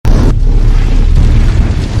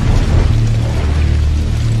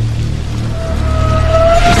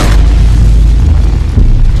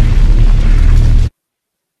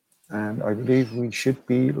believe we should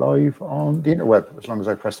be live on the interweb, as long as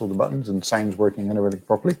I pressed all the buttons and sound's working and everything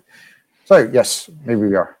properly. So, yes, maybe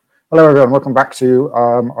we are. Hello, everyone. Welcome back to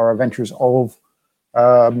our Adventures of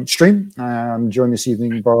stream. I'm joined this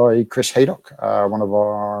evening by Chris Haydock, one of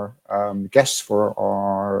our guests for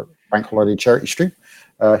our Bank Holiday charity stream,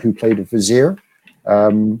 who played Vizier,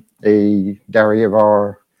 a Dari of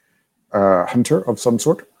our hunter of some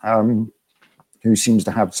sort, who seems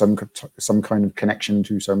to have some kind of connection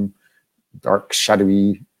to some dark,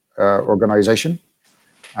 shadowy organization.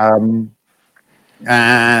 And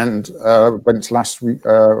when it's last week,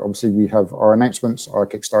 obviously we have our announcements. Our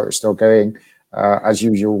Kickstarter is still going. As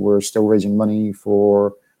usual, we're still raising money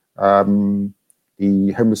for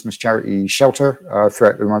the homelessness charity shelter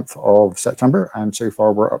throughout the month of September. And so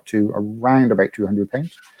far, we're up to around about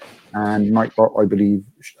 £200. And Nightbot, I believe,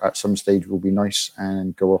 at some stage will be nice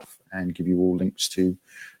and go off and give you all links to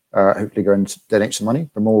hopefully go and donate some money.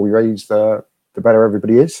 The more we raise, the better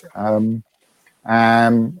everybody is. And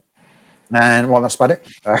well, that's about it.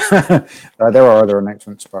 There are other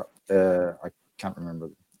announcements, but I can't remember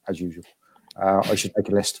them, as usual. I should make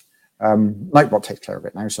a list. Nightbot takes care of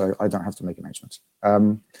it now, so I don't have to make announcements.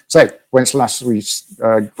 So, when's the last week?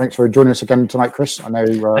 Thanks for joining us again tonight, Chris. I know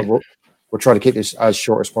we'll try to keep this as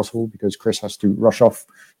short as possible because Chris has to rush off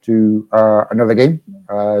to another game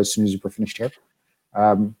as soon as we're finished here.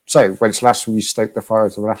 So, when's last we stoked the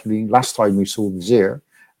fires of last time we saw Vizier,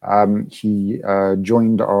 he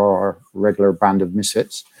joined our regular band of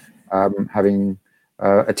misfits, having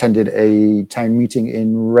attended a town meeting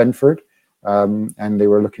in Renford, and they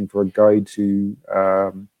were looking for a guide to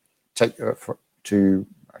to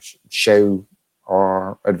show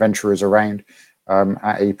our adventurers around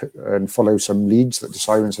and follow some leads that the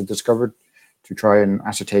Sirens had discovered to try and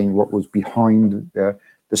ascertain what was behind the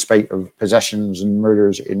spate of possessions and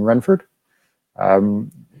murders in Renford.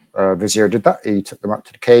 Vizier did that. He took them up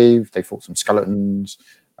to the cave. They fought some skeletons.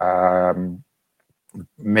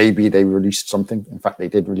 Maybe they released something. In fact, they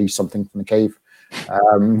did release something from the cave,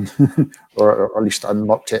 or at least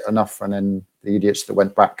unlocked it enough, and then the idiots that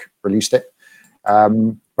went back released it.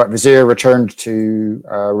 But Vizier returned to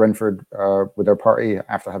Renford with their party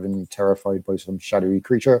after having been terrified by some shadowy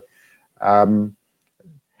creature.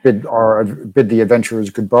 Bid the adventurers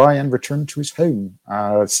goodbye and returned to his home.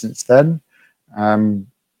 Since then,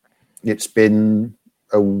 it's been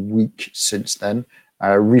a week since then.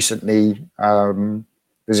 Recently,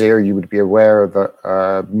 Vizier, you would be aware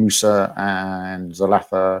that Musa and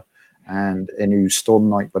Zalatha and a new Storm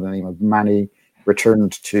Knight by the name of Manny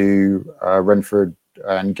returned to Renford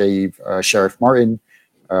and gave Sheriff Martin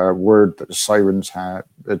word that the Sirens had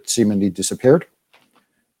seemingly disappeared.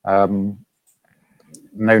 No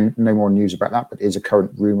more news about that, but it is a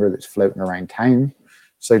current rumor that's floating around town,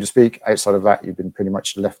 so to speak. Outside of that, you've been pretty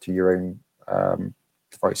much left to your own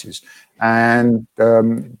devices. And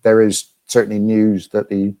there is certainly news that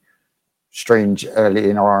the strange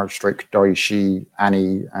Eleanor, Daishi,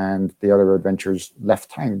 Annie, and the other adventurers left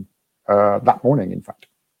town that morning, in fact.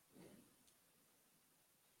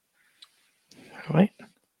 Right.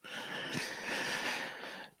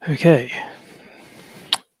 Okay.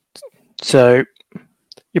 So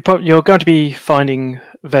you're going to be finding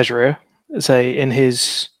Vezra, say, in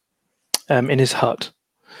his hut.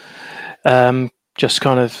 Just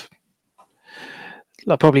kind of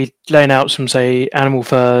probably laying out some, say, animal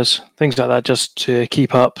furs, things like that, just to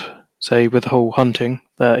keep up, say, with the whole hunting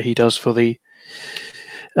that he does for the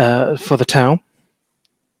town.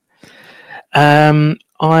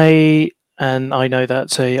 I know that,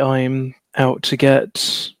 say, I'm out to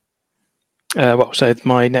get. So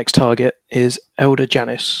my next target is Elder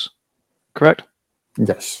Janice, correct?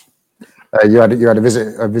 Yes. You had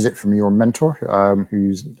a visit from your mentor,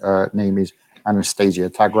 whose name is Anastasia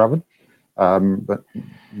Tagraven, but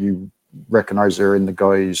you recognize her in the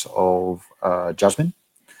guise of Jasmine,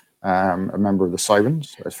 a member of the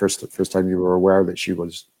Sirens. It's first time you were aware that she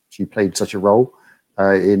played such a role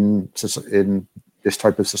in this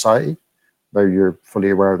type of society, though you're fully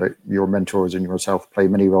aware that your mentors and yourself play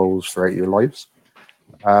many roles throughout your lives.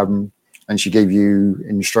 And she gave you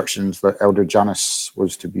instructions that Elder Janice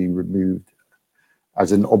was to be removed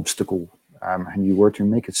as an obstacle, and you were to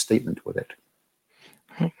make a statement with it.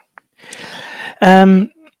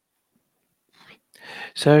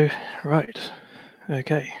 So, right.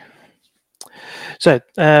 Okay. So,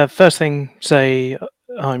 first thing, say,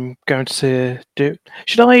 I'm going to do...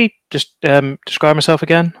 Should I just describe myself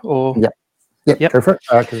again? Or Yep. Go for it,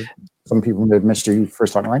 because some people may have missed you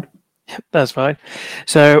first time around. That's fine.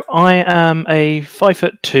 So I am a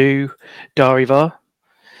 5'2" Darivar,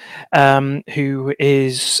 who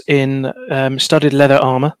is in studded leather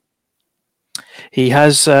armor, He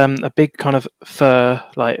has a big kind of fur,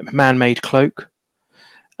 like man-made cloak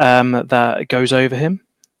that goes over him.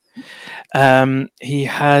 He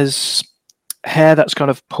has hair that's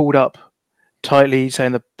kind of pulled up tightly, say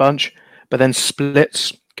in the bunch, but then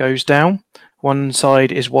splits, goes down. One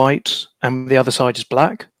side is white and the other side is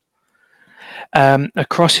black.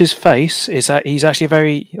 Across his face is that he's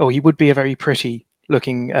actually he would be a very pretty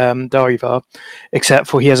looking Darivar, except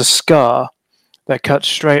for he has a scar that cuts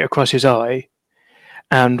straight across his eye,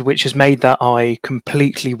 and which has made that eye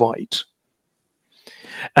completely white.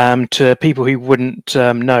 To people who wouldn't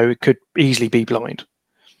know, it could easily be blind.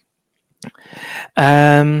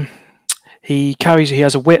 He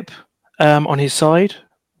has a whip on his side,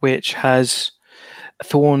 which has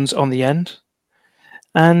thorns on the end,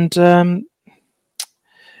 and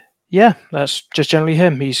yeah, that's just generally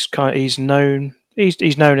him. He's known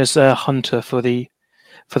as a hunter for the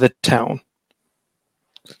town.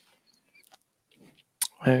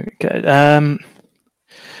 Okay.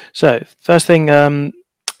 So first thing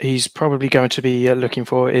he's probably going to be looking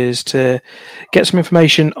for is to get some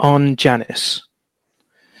information on Janice.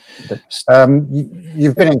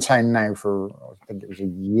 You've been in town now for, I think it was a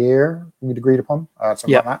year we'd agreed upon,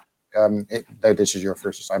 something like that. Though this is your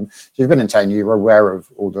first assignment. So you've been in town, you're aware of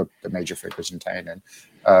all the major figures in town, and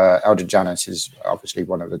Elder Janice is obviously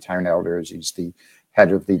one of the town elders. He's the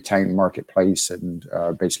head of the town marketplace and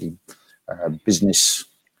basically business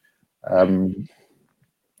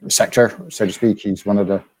sector, so to speak. He's one of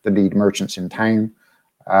the lead merchants in town.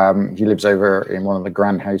 He lives over in one of the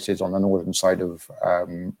grand houses on the northern side of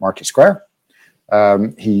Market Square.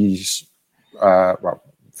 He's, well,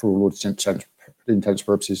 for all intents and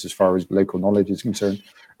purposes, as far as local knowledge is concerned,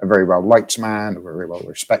 a very well liked man, a very well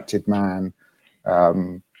respected man.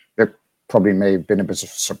 It probably may have been a bit of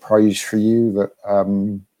a surprise for you that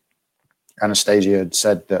Anastasia had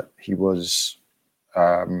said that he was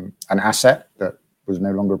an asset that was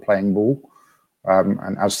no longer playing ball,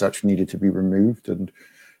 and as such needed to be removed. And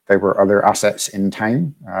there were other assets in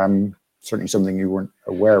town, certainly something you weren't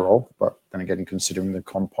aware of, but then again, considering the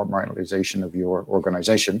compartmentalization of your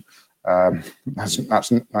organization,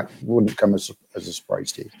 that wouldn't come as a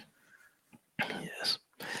surprise to you.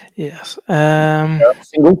 Yes.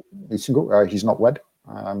 Single. He's single. He's not wed.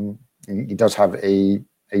 He does have a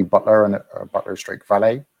butler and a butler stroke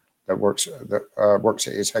valet that works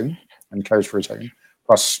at his home and cares for his home,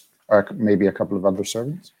 plus maybe a couple of other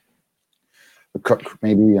servants, a cook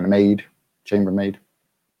maybe, and a maid, chambermaid.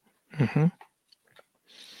 Mm-hmm.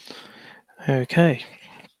 Okay.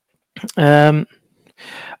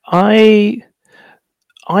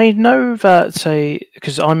 I know that, say,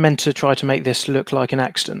 because I'm meant to try to make this look like an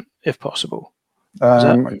accident, if possible. Is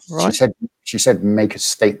that right? She said make a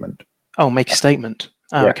statement. Oh, make a statement.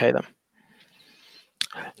 Oh, yeah. Okay then.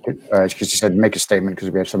 Because she said make a statement because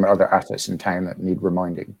we have some other assets in town that need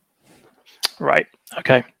reminding. Right.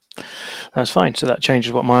 Okay. That's fine. So that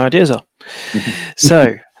changes what my ideas are.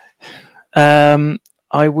 So,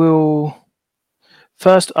 I will.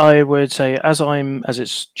 First, I would say, as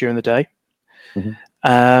it's during the day,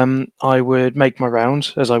 I would make my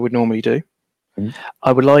rounds as I would normally do.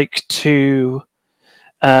 I would like to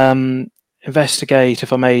investigate,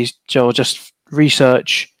 if I may, Joel, just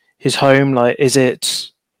research his home. Like, is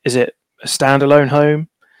it a standalone home?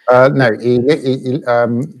 No.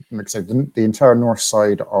 Like I said, the entire north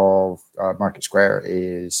side of Market Square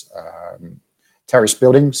is terrace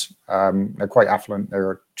buildings. They're quite affluent.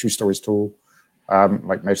 They're 2 stories tall,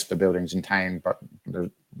 like most of the buildings in town, but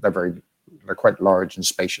they're quite large and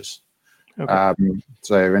spacious. Okay.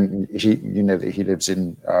 So, and you know that he lives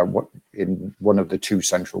in one of the 2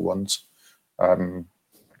 central ones,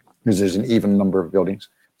 because there's an even number of buildings.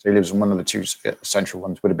 So he lives in one of the 2 central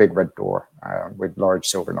ones with a big red door with large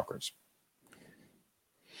silver knockers.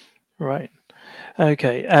 Right.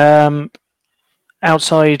 Okay.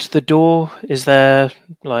 Outside the door, is there,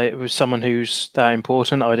 like, with someone who's that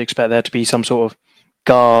important? I would expect there to be some sort of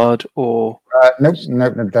guard or. No.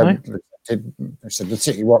 So the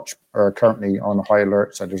City Watch are currently on high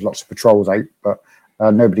alert, so there's lots of patrols out, but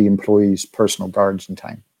nobody employs personal guards in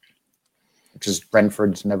town, because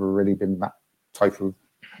Brentford's never really been that type of.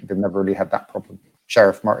 They've never really had that problem.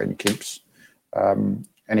 Sheriff Martin keeps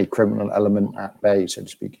any criminal element at bay, so to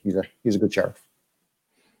speak. He's a good sheriff.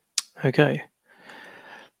 Okay.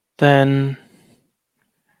 Then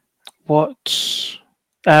what?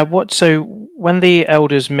 So when the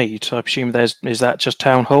elders meet, I presume is that just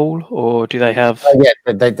town hall, or do they have? Yeah,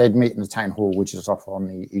 they'd meet in the town hall, which is off on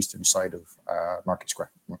the eastern side of Market Square,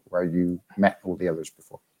 where you met all the others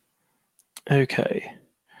before. Okay.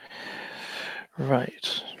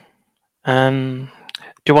 Right.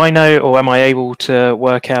 do I know, or am I able to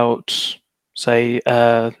work out, say,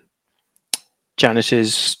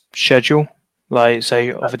 Janice's schedule, like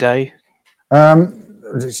say of a day?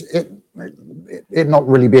 It not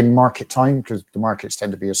really been market time because the markets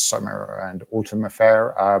tend to be a summer and autumn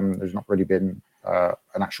affair. There's not really been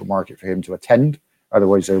an actual market for him to attend.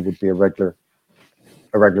 Otherwise, there would be a regular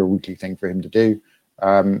weekly thing for him to do.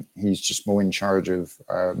 He's just more in charge of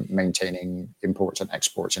maintaining imports and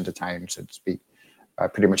exports into town, so to speak.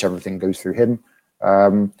 Pretty much everything goes through him.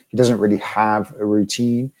 He doesn't really have a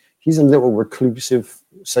routine. He's a little reclusive,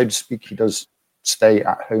 so to speak. He does stay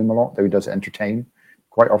at home a lot, though he does entertain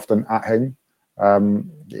quite often at home.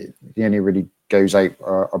 He only really goes out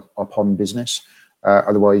upon business.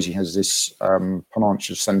 Otherwise, he has this penchant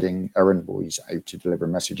of sending errand boys out to deliver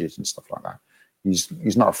messages and stuff like that.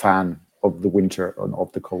 He's not a fan of the winter and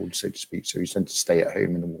of the cold, so to speak. So he tends to stay at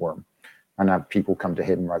home in the warm and have people come to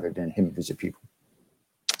him rather than him visit people.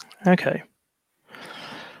 Okay.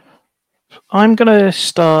 I'm going to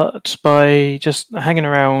start by just hanging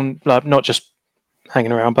around, like not just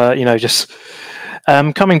hanging around, but, just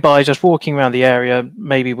coming by, just walking around the area,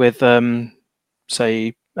 maybe with,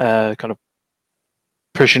 say, kind of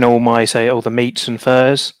pushing all the meats and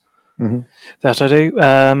furs that I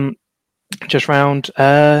do. Just round.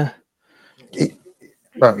 Well,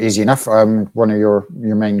 easy enough. One of your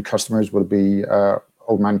main customers will be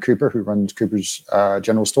Old Man Cooper, who runs Cooper's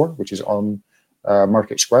General Store, which is on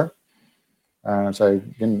Market Square. So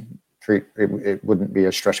it wouldn't be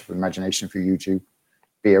a stretch of imagination for you to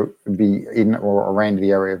be in or around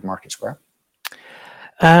the area of Market Square.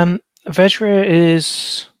 Vedra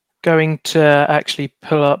is going to actually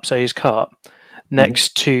pull up, say, his cart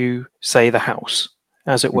next to, say, the house,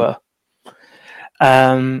 as it were.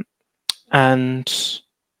 And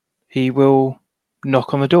he will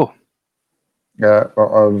knock on the door.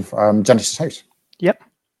 Of Janice's house? Yep.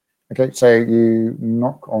 Okay, so you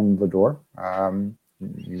knock on the door.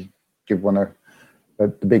 You give one of the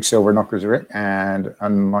big silver knockers a ring, and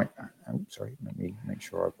unlike... sorry, let me make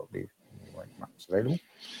sure I've got the right maps available.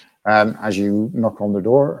 As you knock on the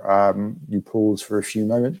door, you pause for a few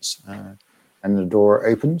moments, and the door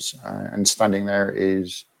opens, and standing there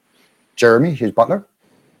is Jeremy, his butler.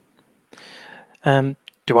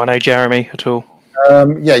 Do I know Jeremy at all?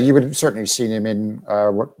 Yeah, you would have certainly seen him in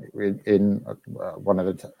one of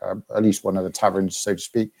the at least one of the taverns, so to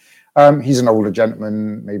speak. He's an older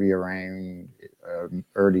gentleman, maybe around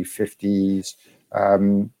early 50s.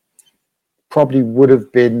 Probably would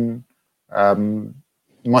have been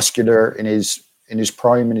muscular in his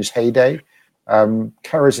prime, in his heyday.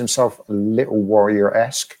 Carries himself a little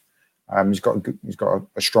warrior-esque. He's got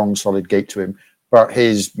a strong, solid gait to him, but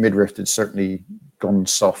his midriff had certainly gone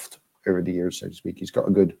soft over the years, so to speak. He's got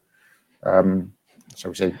a good, so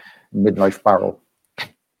we say, midlife barrel.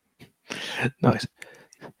 Nice.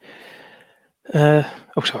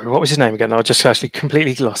 Sorry, what was his name again? I just actually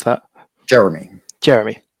completely lost that. Jeremy.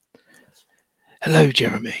 Hello,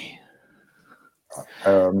 Jeremy.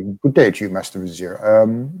 Good day to you, Master Vizier.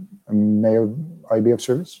 May I be of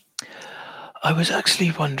service? I was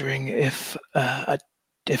actually wondering if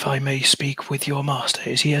I may speak with your master.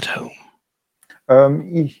 Is he at home?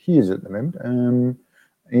 He is at the moment.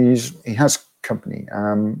 He has company.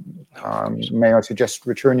 May I suggest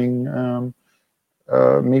returning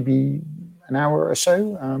maybe an hour or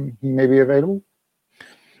so? He may be available.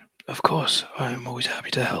 Of course, I'm always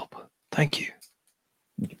happy to help. Thank you.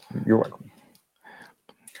 You're welcome.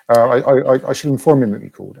 I shall inform him that you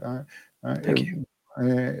called. Thank you.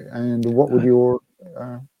 And what would you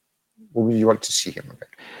like to see him about?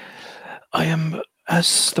 I am,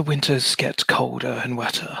 as the winters get colder and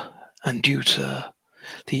wetter, and due to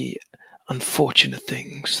the unfortunate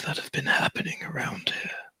things that have been happening around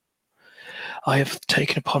here, I have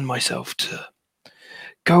taken upon myself to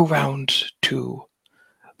go round to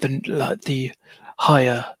the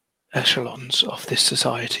higher echelons of this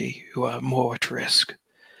society who are more at risk,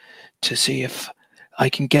 to see if I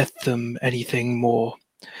can get them anything more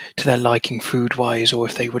to their liking food-wise, or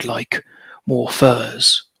if they would like more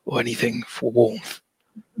furs or anything for warmth.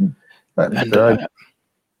 And I'm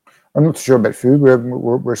not sure about food.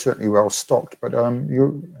 We're certainly well stocked, but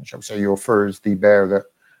your furs, the bear that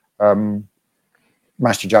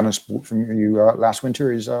Master Janice bought from you last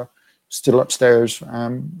winter, is still upstairs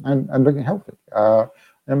and looking healthy.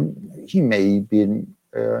 He may be in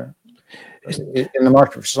the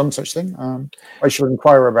market for some such thing. I shall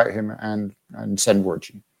inquire about him and send word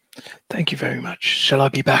to you. Thank you very much. Shall I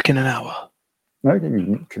be back in an hour? No,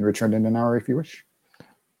 you can return in an hour if you wish.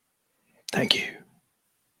 Thank you.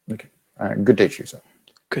 Okay. Good day to you, sir.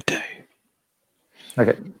 Good day.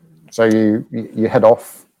 Okay. So you head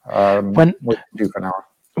off. When What do you do for an hour?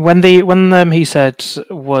 when he said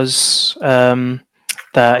was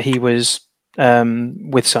that he was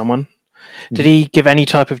with someone, did he give any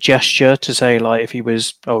type of gesture to say like if he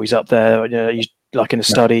was he's up there, he's like in a No.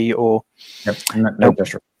 study or Yep. No Nope.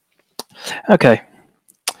 gesture. Okay,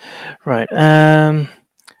 right.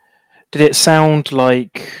 Did it sound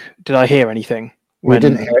like? Did I hear anything? You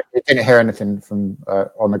didn't hear anything from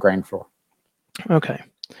on the ground floor. Okay.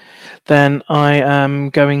 Then I am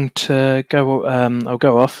going to go. I'll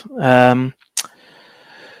go off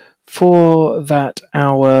for that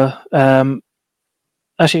hour.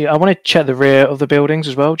 Actually, I want to check the rear of the buildings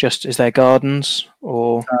as well. Just is there gardens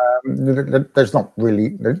or? There's not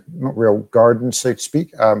real gardens, so to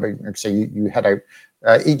speak. But like I say, you head out.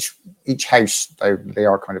 Each house, they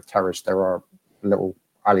are kind of terraced. There are little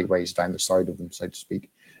alleyways down the side of them, so to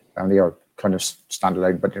speak, and they are kind of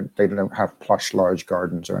standalone, but they don't have plush, large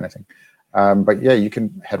gardens or anything. But yeah, you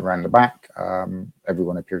can head around the back.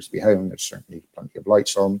 Everyone appears to be home. There's certainly plenty of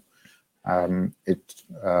lights on. It's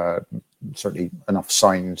certainly enough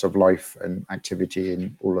signs of life and activity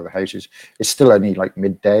in all of the houses. It's still only like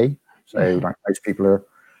midday, so like most people are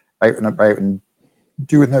out and about and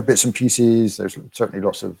doing their bits and pieces. There's certainly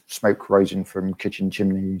lots of smoke rising from kitchen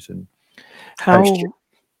chimneys and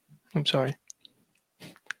I'm sorry.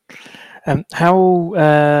 How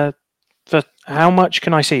much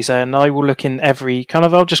can I see? So, and I will look in every kind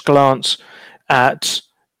of. I'll just glance at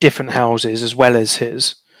different houses as well as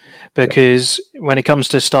his, because when it comes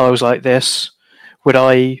to styles like this, would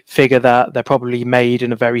I figure that they're probably made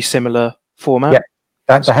in a very similar format? Yeah,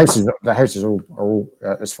 the houses are all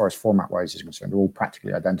as far as format wise is concerned, they're all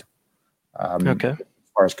practically identical. Okay. As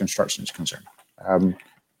far as construction is concerned. I'm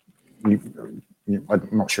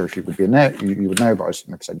not sure if you would be in there. You would know, but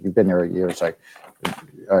like I said, you've been there a year, so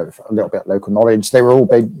a little bit of local knowledge. They were all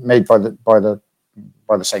made by the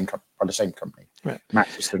same company, right.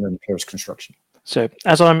 Maxiston and Pierce Construction. So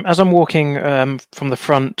as I'm walking from the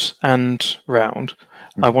front and round,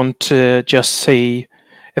 I want to just see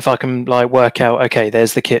if I can like work out. Okay,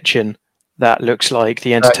 there's the kitchen. That looks like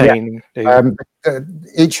the entertaining.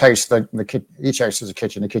 Each house, each house has a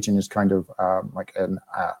kitchen. The kitchen is kind of like an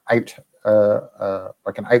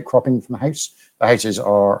outcropping from the house. The houses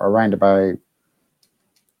are around about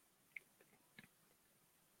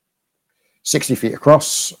 60 feet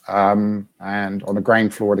across, and on the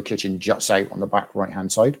ground floor, the kitchen juts out on the back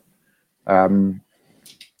right-hand side. And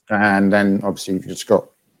then obviously you've just got,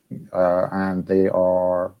 and they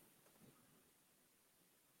are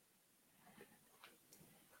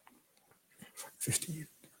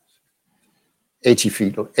 80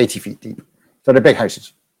 feet deep. So they're big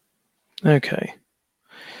houses. Okay.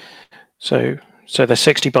 So they're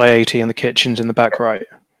 60 by 80 and the kitchen's in the back right.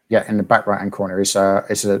 Yeah, in the back right-hand corner is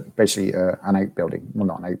basically an outbuilding. Well,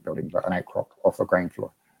 not an outbuilding, but an outcrop off the ground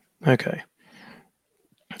floor. Okay.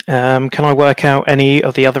 Can I work out any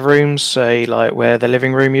of the other rooms, say like where the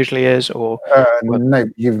living room usually is, or? No,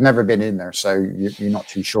 you've never been in there, so you're not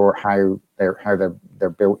too sure how they're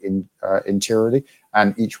built in interiorly,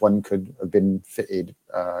 and each one could have been fitted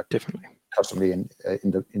differently, customly in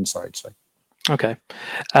the inside. So. Okay,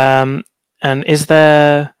 and is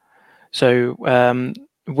there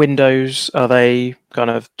windows? Are they kind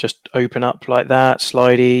of just open up like that,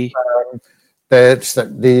 slidey?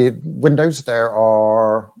 The windows there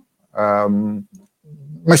are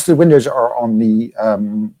most of the windows are on the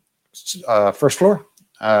first floor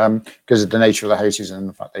because of the nature of the houses and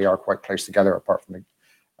the fact they are quite close together. Apart from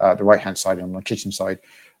the right hand side and on the kitchen side,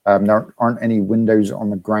 there aren't any windows on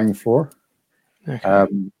the ground floor. Okay.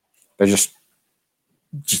 They're just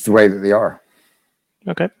the way that they are.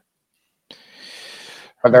 Okay.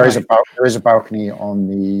 But there is a balcony on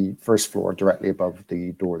the first floor directly above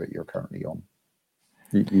the door that you're currently on.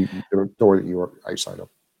 The door that you're outside of.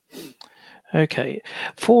 Okay.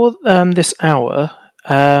 For this hour,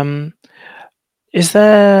 is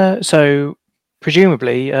there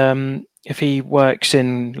presumably if he works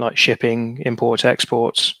in like shipping, imports,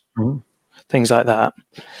 exports, things like that,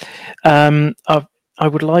 I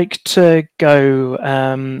would like to go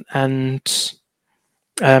and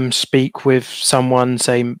speak with someone,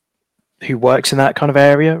 say, who works in that kind of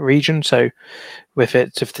region. So if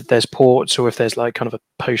there's ports or if there's like kind of a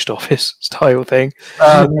post office style thing.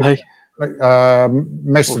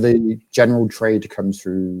 Most of the general trade comes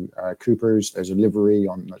through Coopers. There's a livery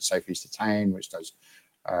on the southeast of town, which does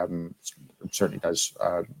certainly does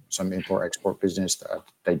some import-export business.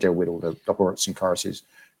 They deal with all the horses and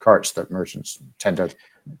carts that merchants tend to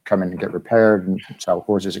come in and get repaired and sell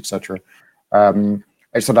horses, etc.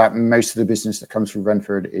 So that most of the business that comes through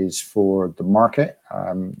Renford is for the market.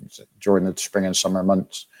 During the spring and summer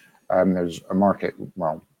months, there's a market,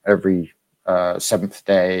 well, every 7th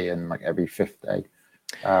day and like every 5th day.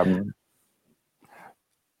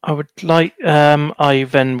 I would like, I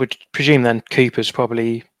then would presume then Cooper's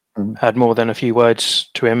probably had more than a few words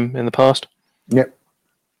to him in the past. Yep.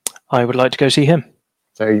 I would like to go see him.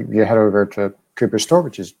 So you head over to Cooper's store,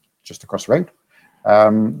 which is just across the road,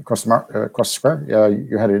 across the square.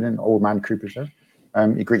 You're headed in. Old man Cooper's there.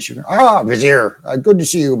 He greets you. Vizier, good to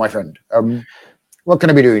see you, my friend. What can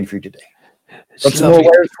I be doing for you today? Got some more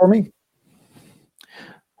wares for me?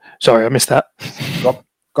 Sorry, I missed that.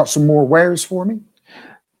 Got some more wares for me?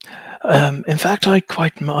 In fact, I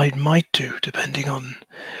might do, depending on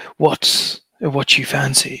what you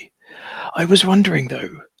fancy. I was wondering,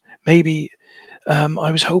 though, maybe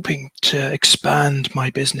I was hoping to expand my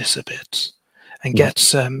business a bit and get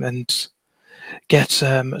some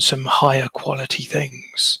higher quality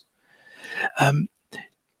things.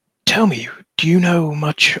 Tell me, do you know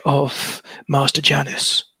much of Master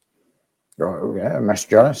Janus? Oh, yeah, Master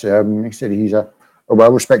Janus. He said he's a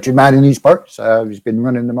well-respected man in these parts. He's been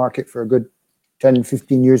running the market for a good 10,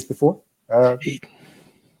 15 years before.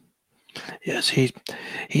 Yes,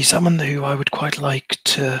 he's someone who I would quite like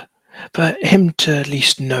for him to at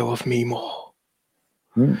least know of me more.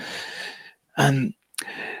 And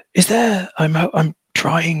is there? I'm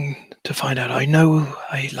trying to find out. I know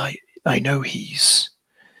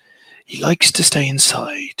he likes to stay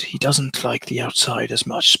inside. He doesn't like the outside as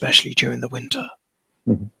much, especially during the winter.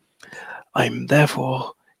 I'm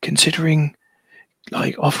therefore considering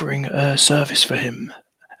offering a service for him,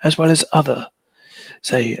 as well as other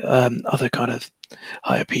kind of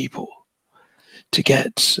higher people to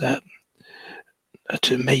get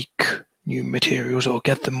to make new materials or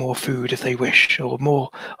get them more food if they wish, or more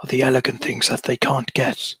of the elegant things that they can't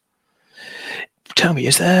get. Tell me,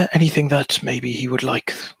 is there anything that maybe he would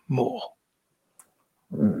like more?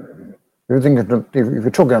 If you're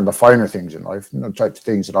talking about the finer things in life, the types of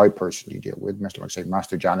things that I personally deal with,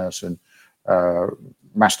 Master Janus and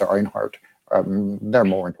Master Einhard, they're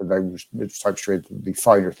more into those types of the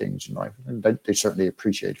finer things in life. And they certainly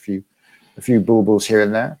appreciate a few baubles here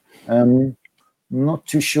and there. I'm not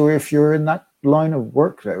too sure if you're in that line of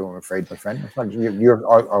work, though, I'm afraid, my friend. In fact,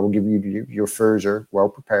 I will give you your furs are well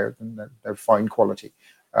prepared and they're fine quality.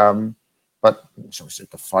 But so is it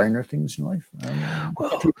the finer things in life?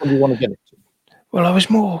 What do you want to get into? Well, I was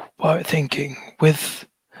more thinking with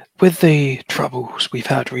the troubles we've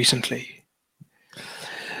had recently,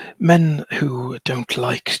 men who don't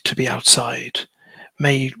like to be outside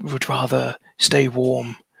would rather stay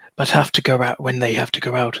warm, but have to go out when they have to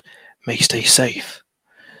go out, may stay safe.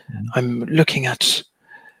 I'm looking at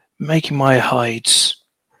making my hides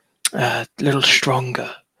a little stronger,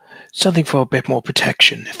 something for a bit more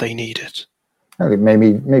protection if they need it.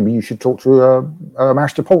 Maybe you should talk to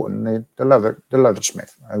Master Polton, the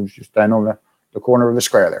leathersmith. I was just down on the corner of the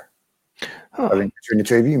square there. I think between the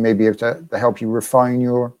two of you, may be able to help you refine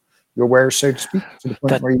your wares, so to speak, to the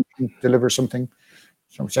point where you can deliver something,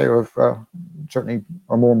 say, of certainly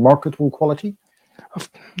a more marketable quality.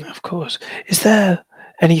 Of course. Is there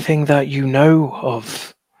anything that you know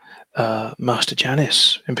of Master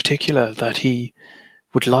Janus in particular that he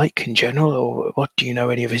would like in general, or what do you know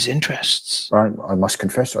any of his interests? I must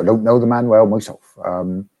confess, I don't know the man well myself.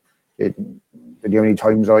 The only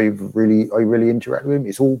times I really interact with him,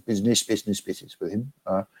 it's all business with him.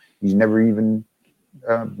 He's never even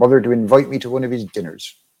bothered to invite me to one of his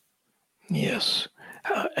dinners. Yes,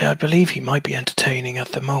 I believe he might be entertaining at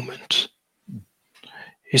the moment.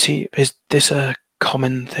 Is this a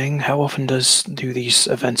common thing? How often do these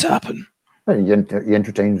events happen? He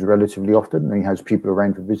entertains relatively often, and he has people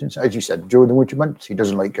around for business. As you said, during the winter months, he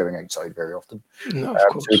doesn't like going outside very often. No, of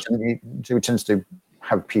course. So he tends to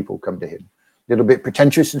have people come to him. A little bit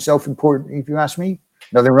pretentious and self-important, if you ask me.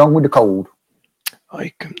 Nothing wrong with the cold.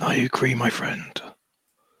 I agree, my friend.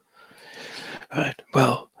 Right,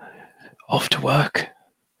 well, off to work.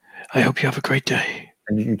 I hope you have a great day.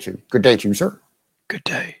 And you too. Good day to you, sir. Good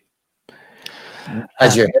day.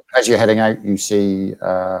 As you're heading out, you see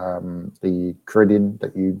the Caridian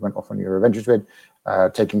that you went off on your adventures with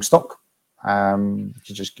taking stock.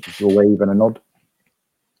 She just gives you a wave and a nod.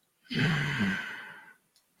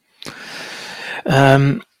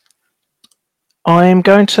 I'm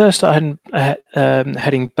going to start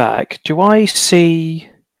heading back. Do I see,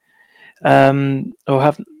 do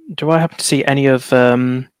I happen to see any of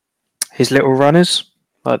his little runners,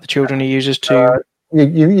 like the children he uses to?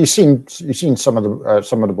 You've seen some of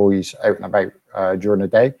the boys out and about during the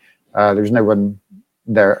day. There's no one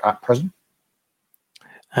there at present.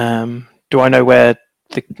 Do I know where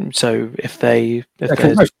so if there's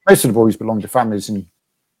most of the boys belong to families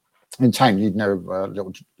in town. You'd know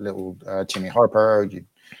little Timmy Harper.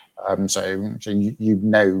 So you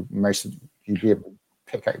know you'd be able to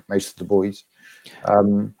pick out most of the boys.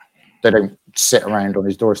 They don't sit around on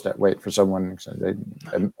his doorstep wait for someone. So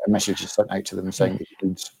a message is sent out to them saying that he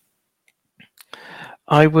needs.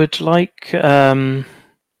 I would like.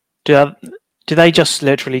 Do they just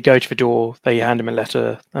literally go to the door? They hand him a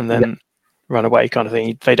letter and then run away, kind of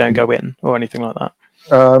thing. They don't go in or anything like that.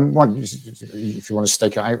 If you want to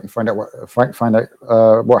stake it out and find out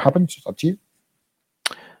what happens, it's up to you.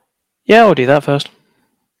 Yeah, I'll do that first.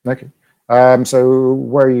 Okay. So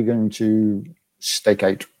where are you going to stake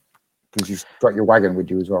out? Because you've got your wagon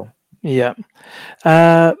with you as well. Yeah.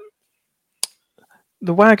 The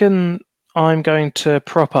wagon I'm going to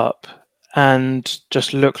prop up and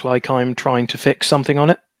just look like I'm trying to fix something on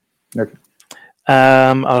it. Okay.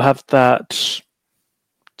 I'll have that,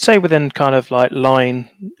 say, within kind of like line,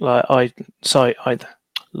 like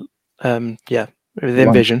within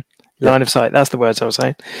vision, line of sight. That's the words I was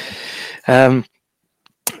saying.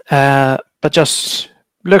 But just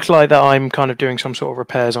look like that I'm kind of doing some sort of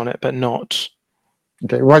repairs on it, but not.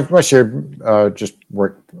 Okay. Whilst you're just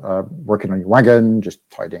working on your wagon, just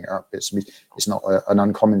tidying it up, it's not an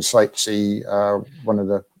uncommon sight to see one of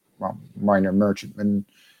the minor merchantmen,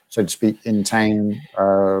 so to speak, in town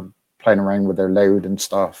playing around with their load and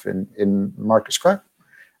stuff in Market Square.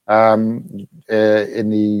 In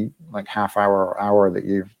the half hour or hour that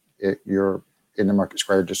you're in the Market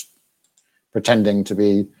Square, just pretending to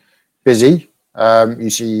be busy, you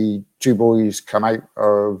see two boys come out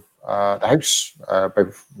of the house,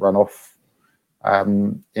 both run off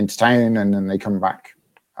into town, and then they come back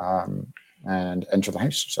and enter the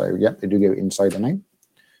house. So they do go inside the name.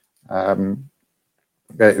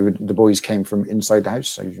 The boys came from inside the house,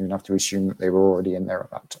 so you have to assume that they were already in there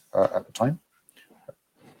at the time.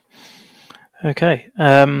 Okay.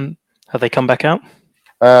 Have they come back out?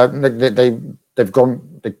 They've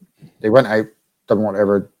gone. They went out, done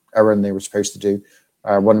whatever errand they were supposed to do.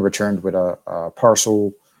 One returned with a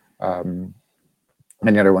parcel, and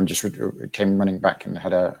the other one just came running back and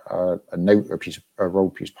had a note, a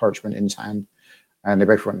rolled piece of parchment in his hand, and they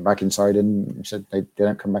both went back inside and said they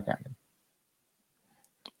don't come back out again.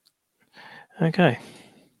 Okay.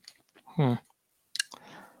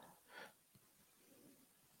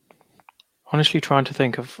 Honestly, trying to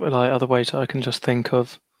think of other ways I can just think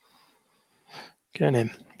of getting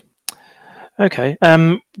in. Okay.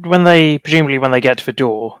 When they get to the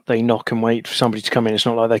door, they knock and wait for somebody to come in. It's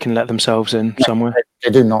not like they can let themselves in somewhere.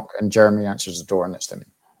 They do knock, and Jeremy answers the door and lets them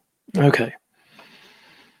in. Okay.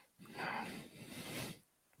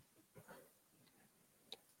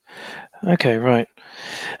 Okay. Right.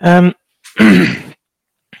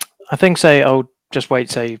 I think I'll just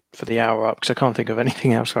wait for the hour up because I can't think of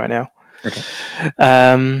anything else right now. Okay.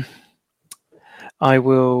 I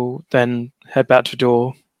will then head back to the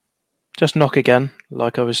door, just knock again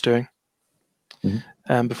like I was doing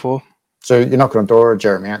before. So you knock on the door,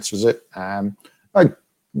 Jeremy answers it.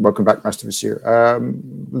 Welcome back, Master Vizier.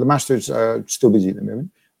 The Master's still busy at the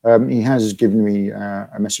moment. He has given me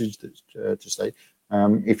a message to say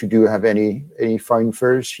if you do have any fine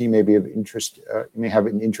furs, he may be of interest. You may have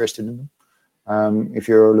an interest in them. If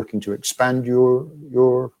you're looking to expand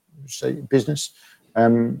your business,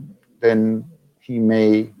 then he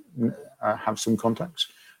may have some contacts.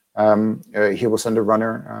 He will send a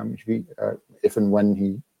runner if and when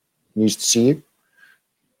he needs to see you.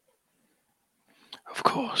 Of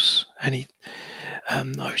course. I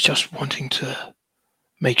was just wanting to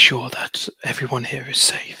make sure that everyone here is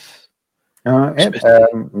safe.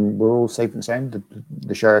 We're all safe and sound.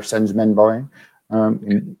 The sheriff sends men by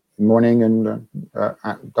in the morning and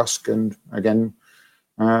at dusk, and again,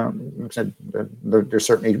 like I said, there's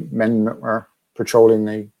certainly men that are patrolling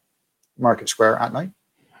the Market Square at night.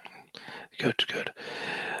 Good.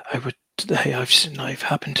 I've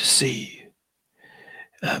happened to see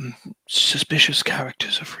suspicious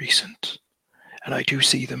characters of recent, and I do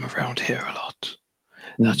see them around here a lot.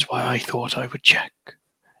 That's why I thought I would check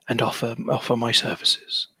and offer my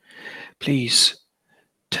services. Please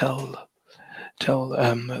tell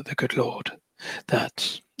the good Lord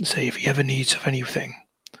that, say, if he ever needs of anything,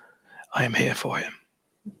 I am here for him.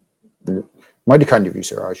 Mighty kind of you,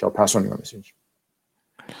 sir. I shall pass on your message.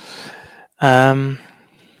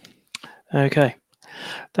 Okay.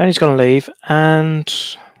 Danny's going to leave,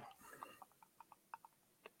 and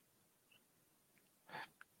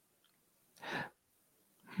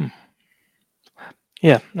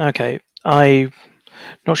yeah, okay. I'm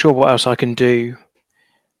not sure what else I can do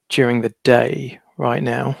during the day right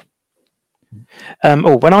now.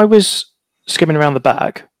 When I was skimming around the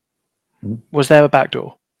back, was there a back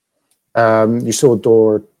door? You saw a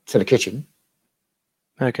door to the kitchen.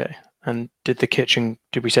 Okay. And did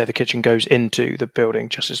we say the kitchen goes into the building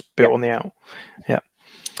just as built on the out? Yeah.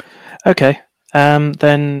 Okay.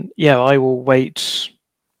 Then yeah, I will wait.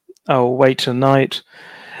 I'll wait tonight.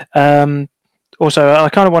 Also, I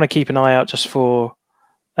kind of want to keep an eye out just for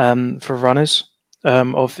runners.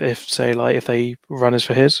 If they runners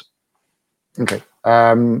for his. Okay.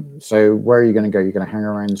 So where are you going to go? You're going to hang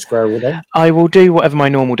around the square all day? I will do whatever my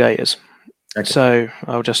normal day is. Okay. So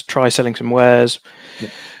I'll just try selling some wares,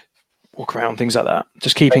 walk around, things like that.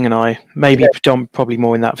 Just keeping an eye. Maybe probably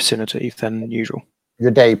more in that vicinity than usual.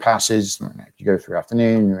 Your day passes. You go through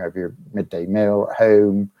afternoon. You have your midday meal at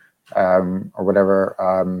home, or whatever.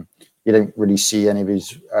 You don't really see any of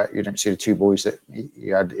his. You don't see the two boys that he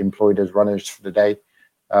had employed as runners for the day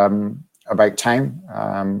about town.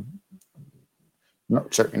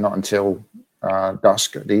 Certainly not until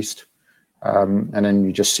dusk at least. And then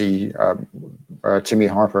you just see Timmy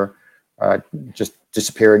Harper just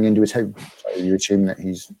disappearing into his home. So you assume that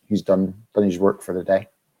he's done his work for the day,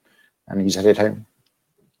 and he's headed home.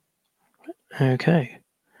 Okay.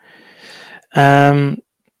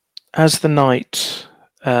 As the night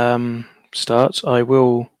starts, I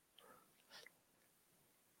will.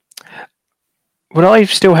 Would I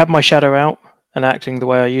still have my shadow out and acting the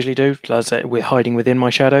way I usually do? As we're hiding within my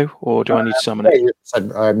shadow, or do I need to summon it? So,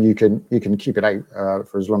 you can keep it out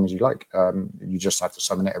for as long as you like. You just have to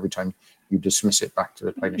summon it every time you dismiss it back to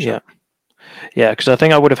the plane of shadow. Yeah, because I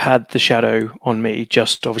think I would have had the shadow on me,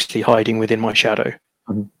 just obviously hiding within my shadow.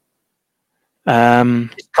 Mm-hmm.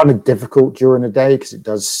 It's kind of difficult during the day because it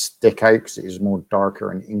does stick out because it is more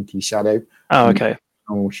darker and inky shadow. Oh, okay.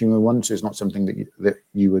 Normal human one, so it's not something that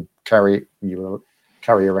you would carry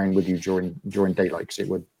around with you during daylight because it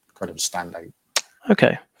would kind of stand out.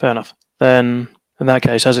 Okay, fair enough. Then in that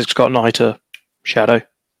case, as it's got nighter shadow,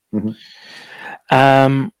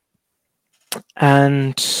 and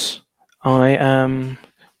I am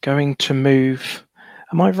going to move.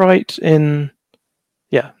 Am I right in?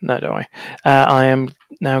 Yeah, no, don't worry. I am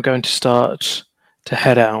now going to start to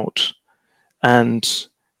head out and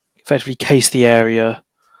effectively case the area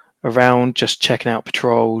around, just checking out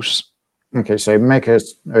patrols. Okay, so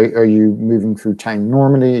are you moving through town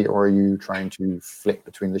normally, or are you trying to flick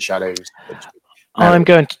between the shadows? I'm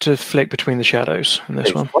going to flick between the shadows in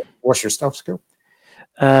this one. What's your stealth skill?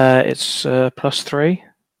 It's +3.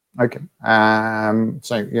 Okay.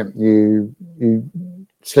 So yeah, you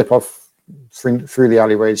slip off through the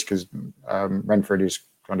alleyways because Renford is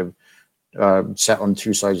kind of set on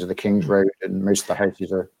two sides of the King's Road, and most of the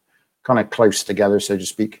houses are kind of close together, so to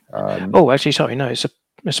speak. Actually, sorry, no, it's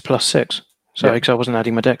 +6. Sorry, because I wasn't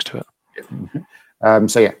adding my dex to it.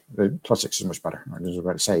 So yeah, the +6 is much better. I was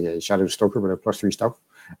about to say Shadow Stalker with a +3 stealth.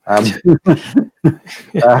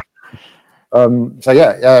 So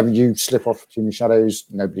yeah, you slip off between the shadows.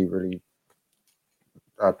 Nobody really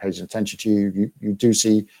pays attention to you. You do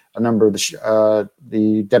see a number of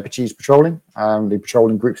the deputies patrolling. They patrol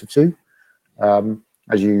in groups of 2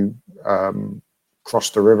 as you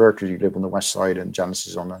cross the river, because you live on the west side and Janice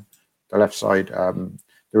is on the left side.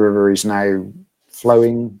 The river is now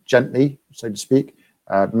flowing gently, so to speak.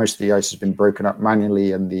 Most of the ice has been broken up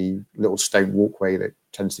manually, and the little stone walkway that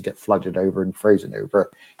tends to get flooded over and frozen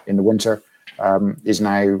over in the winter is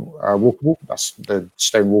now walkable. That's the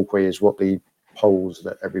stone walkway is what the holes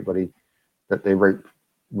that the rope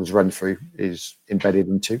was run through is embedded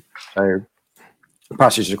into. So the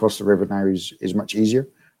passage across the river now is much easier.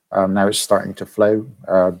 Now it's starting to flow.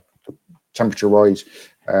 Temperature-wise,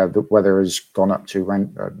 the weather has gone up to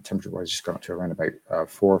around about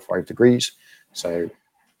 4 or 5 degrees. So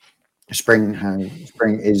spring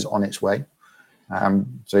is on its way.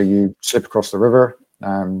 So you slip across the river.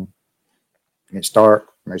 It's dark.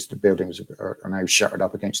 Most of the buildings are now shuttered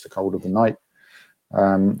up against the cold of the night.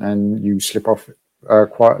 And you slip off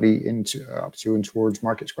quietly up to and towards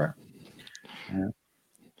Market Square.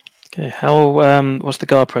 Okay, what's the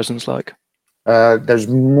guard presence like? There's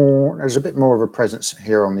a bit more of a presence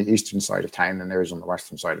here on the eastern side of town than there is on the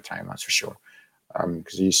western side of town, that's for sure.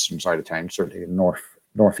 Because the eastern side of town, certainly the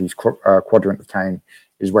northeast quadrant of town,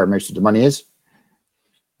 is where most of the money is.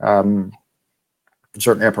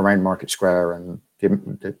 Certainly up around Market Square and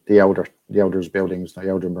the elders' buildings, the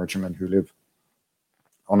elder merchantmen who live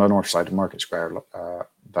on the north side of Market Square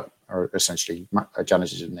that are essentially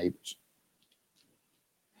Janice's neighbours.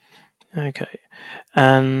 Okay,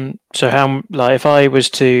 and so if I was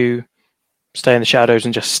to stay in the shadows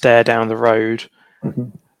and just stare down the road,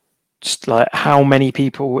 like how many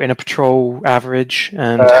people in a patrol average,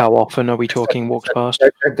 and how often are we talking walks past?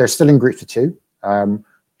 They're still in groups of two,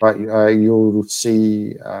 but you'll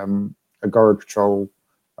see a guard patrol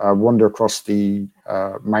wander across the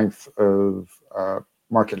mouth of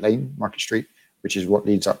Market Lane, Market Street, which is what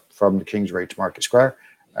leads up from the King's Road to Market Square,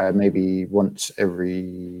 maybe once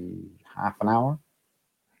every half an hour.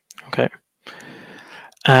 Okay.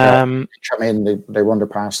 They come in, they wander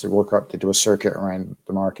past, they walk up, they do a circuit around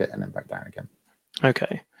the market, and then back down again.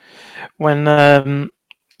 Okay. When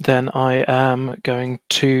then I am going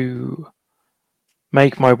to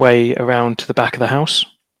make my way around to the back of the house.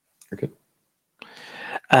 Okay.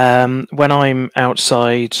 When I'm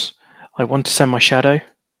outside, I want to send my shadow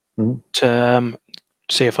to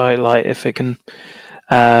see if it can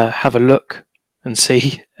have a look and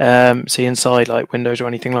see inside, like windows or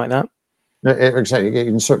anything like that. Exactly. You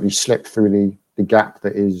can certainly slip through the gap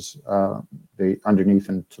that is the underneath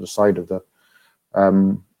and to the side of the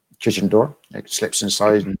kitchen door. It slips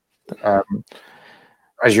inside. And,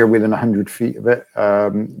 as you're within 100 feet of it,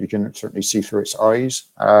 you can certainly see through its eyes.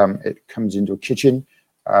 It comes into a kitchen.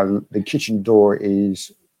 The kitchen door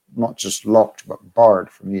is not just locked, but barred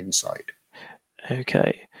from the inside.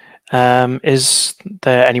 Okay. Is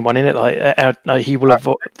there anyone in it? Like he will have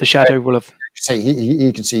the shadow will have. So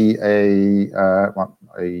he can see a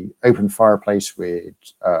open fireplace with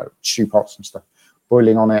stew pots and stuff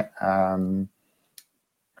boiling on it, and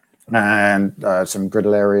some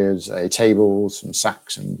griddle areas, a table, some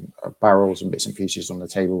sacks and barrels and bits and pieces on the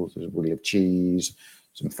table. There's a wheel of cheese,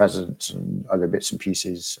 some pheasants and other bits and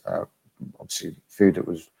pieces. Obviously, food that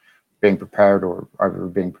was being prepared, or either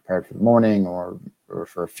being prepared for the morning or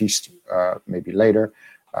for a feast maybe later.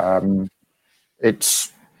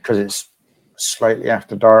 It's because it's slightly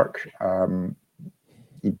after dark.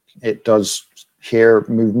 It does hear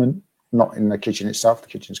movement, not in the kitchen itself. The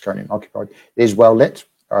kitchen is currently occupied. It is well lit,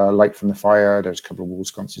 light from the fire. There's a couple of wall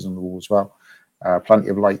sconces on the wall as well. Plenty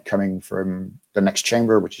of light coming from the next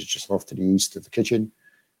chamber, which is just off to the east of the kitchen.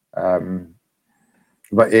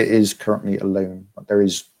 But it is currently alone. But there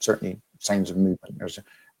is certainly signs of movement. There's a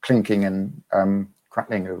clinking and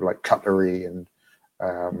crackling of like cutlery and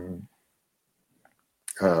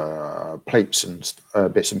plates and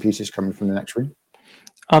bits and pieces coming from the next room.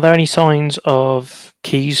 Are there any signs of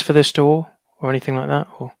keys for this door or anything like that?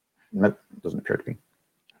 Or nope, doesn't appear to be.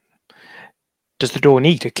 Does the door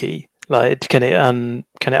need a key? Like, can it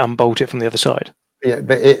unbolt it from the other side? Yeah,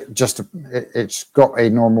 but it's got a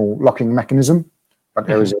normal locking mechanism, but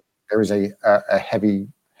there is a heavy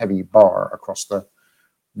bar across the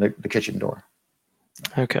kitchen door.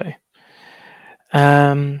 Okay.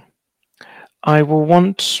 I will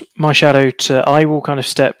want my shadow to. I will kind of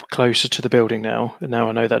step closer to the building now. Now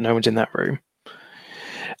I know that no one's in that room.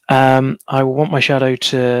 I will want my shadow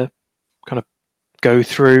to kind of go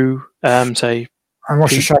through. Say. And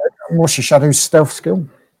what's your shadow's stealth skill?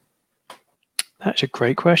 That's a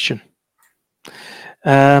great question.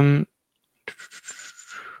 I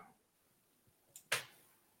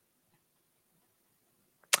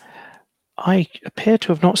appear to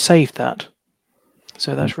have not saved that,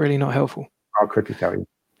 so that's really not helpful. I'll quickly tell you.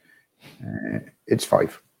 It's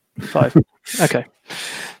 5. 5. Okay.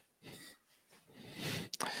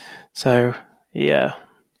 So, yeah.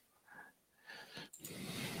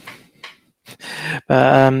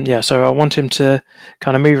 So I want him to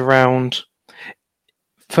kind of move around.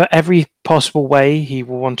 For every possible way, he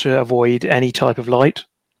will want to avoid any type of light.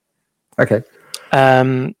 Okay.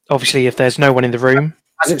 Obviously, if there's no one in the room.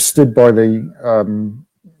 As it stood by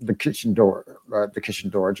the kitchen door,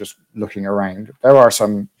 just looking around, there are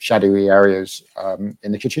some shadowy areas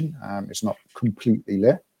in the kitchen. It's not completely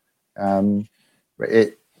lit, but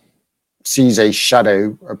it sees a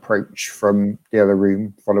shadow approach from the other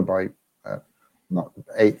room, followed by not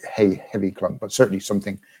a heavy clump, but certainly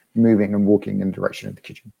something moving and walking in the direction of the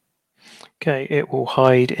kitchen. Okay, it will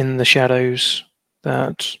hide in the shadows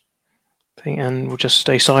that thing, and will just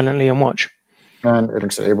stay silently and watch. And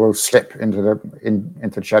it will slip into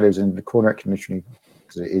the shadows in the corner. It can literally,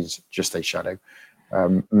 because it is just a shadow,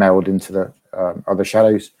 meld into the other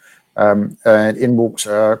shadows. And in walks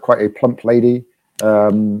quite a plump lady,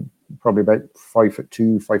 probably about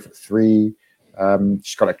 5'2", 5'3".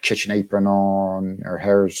 She's got a kitchen apron on. Her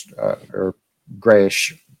hair's her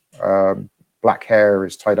greyish black hair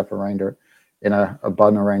is tied up around her in a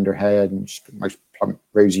bun around her head, and she's got a nice plump,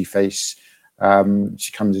 rosy face.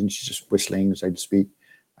 She comes in, she's just whistling, so to speak,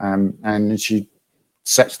 and she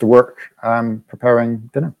sets to work preparing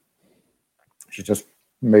dinner. She just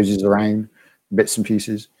moses around bits and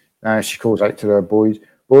pieces. She calls out to the boys,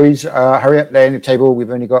 hurry up, lay on the table.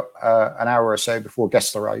 We've only got an hour or so before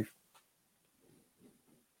guests arrive.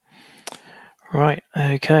 Right.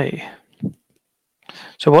 Okay.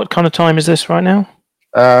 So what kind of time is this right now?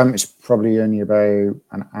 It's probably only about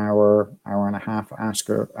an hour and a half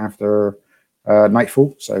after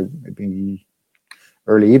nightfall, so it'd be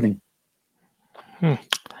early evening.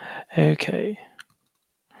 Okay.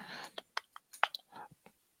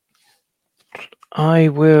 I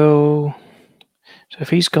will. So if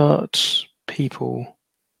he's got people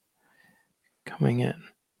coming in,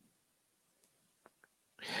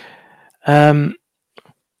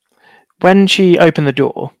 when she opened the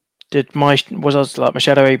door, my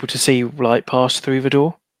shadow able to see light pass through the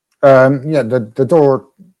door? Yeah, the door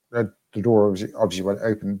obviously went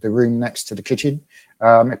open. The room next to the kitchen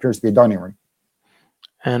appears to be a dining room,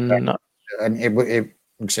 And and like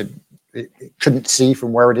I said, it couldn't see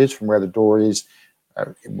from where it is, from where the door is,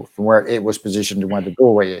 from where it was positioned and where the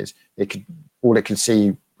doorway is. All it could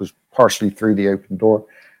see was partially through the open door.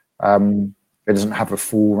 It doesn't have a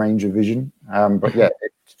full range of vision, but yeah,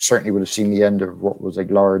 it certainly would have seen the end of what was a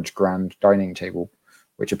large, grand dining table,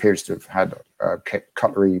 which appears to have had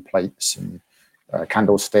cutlery, plates, and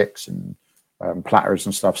candlesticks and platters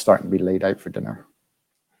and stuff starting to be laid out for dinner.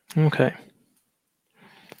 okay.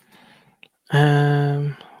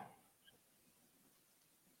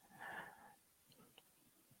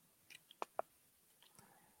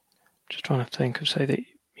 Just trying to think of, say, the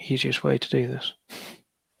easiest way to do this.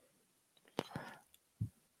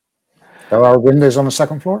 There are windows on the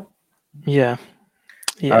second floor. Yeah.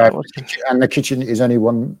 Yeah. And the kitchen is only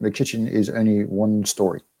one. The kitchen is only one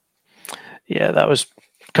story. Yeah, that was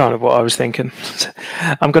kind of what I was thinking.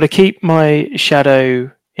 I'm going to keep my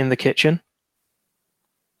shadow in the kitchen,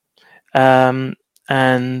 and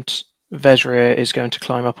Vezria is going to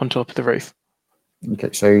climb up on top of the roof.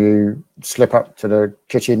 Okay, so you slip up to the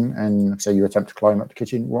kitchen and say you attempt to climb up the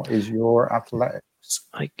kitchen. What is your athletics?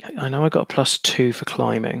 I know I got a +2 for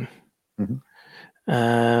climbing.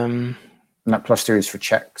 And that +2 is for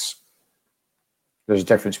checks. There's a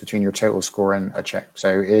difference between your total score and a check.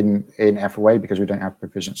 So in FOA, because we don't have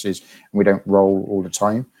proficiencies and we don't roll all the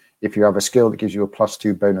time, if you have a skill that gives you a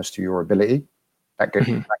 +2 bonus to your ability, that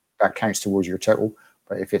counts towards your total.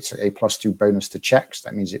 But if it's a +2 bonus to checks,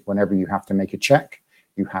 that means that whenever you have to make a check,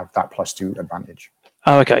 you have that +2 advantage.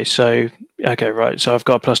 Oh, okay. So, right. So I've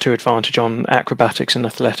got a +2 advantage on acrobatics and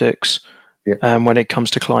athletics when it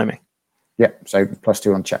comes to climbing. Yeah, so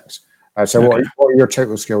 +2 on checks. What are your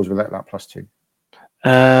total skills without that +2?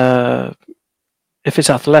 If it's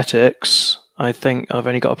athletics, I think I've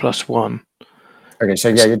only got a +1. Okay, so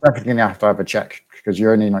yeah, you're definitely gonna have to have a check because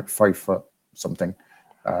you're only like 5 foot something,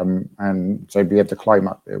 and so be able to climb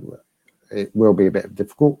up. It will be a bit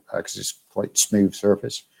difficult because it's quite smooth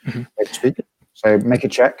surface, so to speak. So make a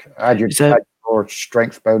check. Add your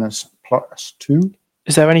strength bonus +2.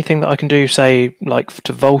 Is there anything that I can do, say, like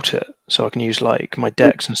to vault it, so I can use like my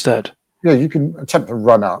dex instead? Yeah, you can attempt to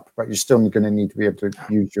run up, but you're still going to need to be able to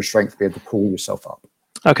use your strength to be able to pull yourself up.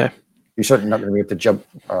 Okay. You're certainly not going to be able to jump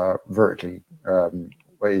vertically,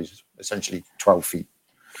 where is essentially 12 feet.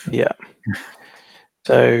 Yeah.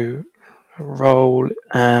 So roll,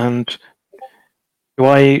 and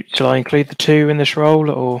shall I include the 2 in this roll,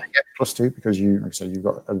 or +2 because like I say, you've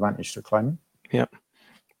got advantage to climbing. Yeah.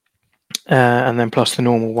 And then plus the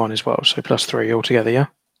normal 1 as well, so +3 altogether. Yeah.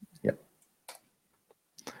 Yep.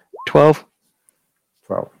 12.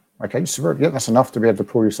 12. Okay, so yeah, that's enough to be able to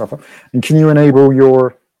pull yourself up. And can you enable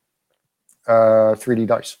your 3D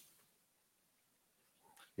dice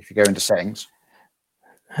if you go into settings?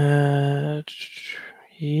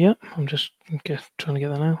 Yep, I'm just trying to get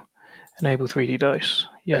that now. Enable 3D dice.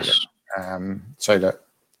 Yes. So that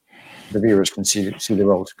the viewers can see the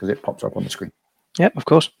rolls because it pops up on the screen. Yep, of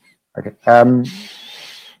course. Okay.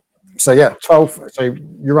 So yeah, 12. So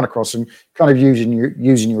you run across and kind of using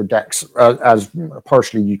your dex as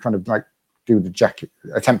partially you kind of like do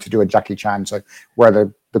attempt to do a Jackie Chan. So where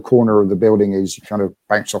the corner of the building is, you kind of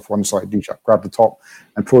bounce off one side, grab the top,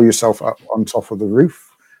 and pull yourself up on top of the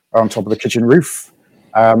roof, on top of the kitchen roof.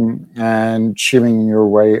 And shimming your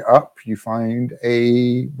way up, you find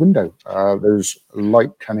a window. There's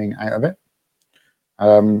light coming out of it.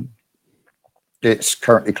 It's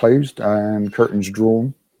currently closed and curtains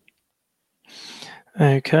drawn.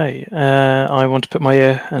 Okay. I want to put my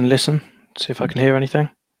ear and listen, see if I can hear anything.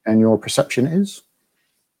 And your perception is?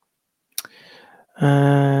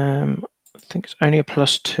 I think it's only a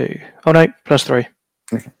 +2. Oh no, +3.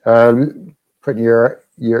 Putting your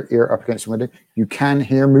ear up against the window, you can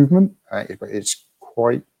hear movement, but it's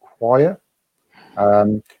quite quiet.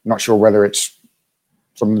 Not sure whether it's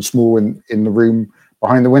something small in the room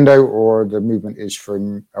behind the window or the movement is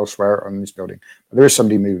from elsewhere on this building. But there is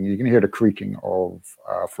somebody moving. You can hear the creaking of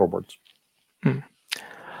floorboards.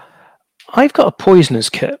 I've got a poisoner's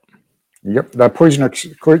kit. Yep, the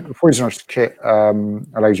poisoner's kit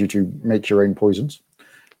allows you to make your own poisons,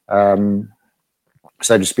 so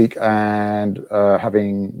to speak, and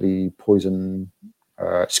having the poison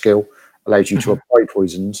skill allows you to apply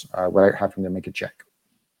poisons without having to make a check.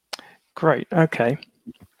 Great. Okay.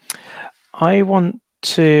 I want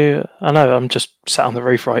to. I know I'm just sat on the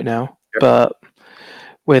roof right now, but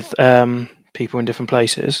with people in different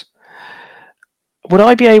places, would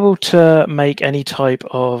I be able to make any type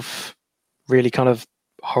of really kind of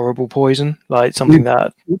horrible poison, like something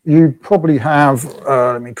that you probably have?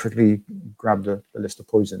 Let me quickly grab the list of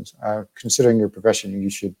poisons. Considering your profession, you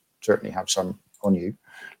should certainly have some on you.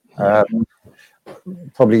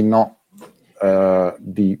 Probably not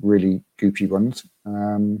the really goopy ones.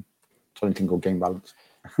 Something called game balance.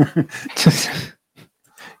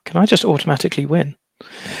 Can I just automatically win?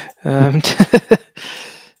 Let me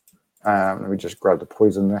just grab the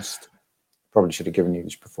poison list. Probably should have given you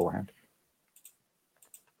this beforehand.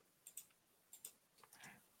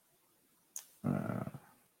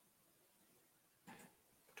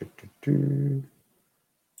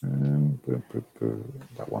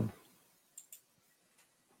 That one.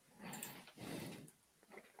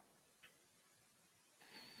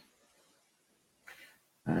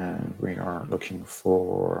 And we are looking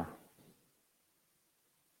for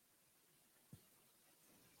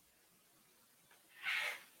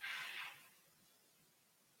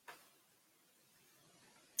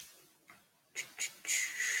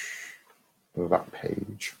that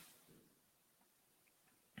page.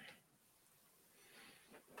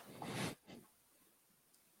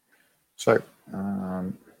 So,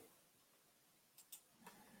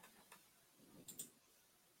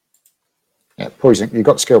 yeah, poison. You've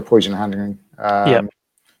got skill poison handling. So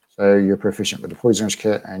you're proficient with the poisoner's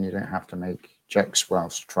kit, and you don't have to make checks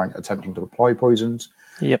whilst attempting to apply poisons.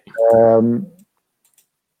 Yep.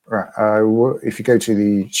 Right. If you go to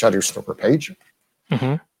the Shadow Stopper page,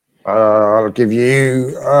 I'll give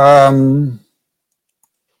you.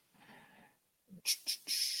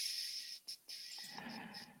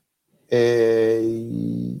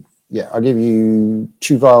 I'll give you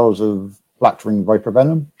 2 vials of Black Ring Viper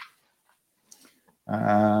Venom,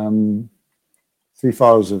 3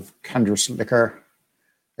 vials of Candorous Liquor,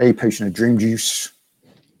 a potion of Dream Juice.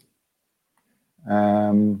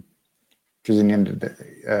 Because in the end of the day,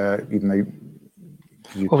 even though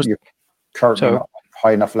you're currently not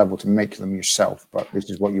high enough level to make them yourself, but this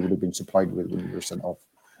is what you would have been supplied with when you were sent off.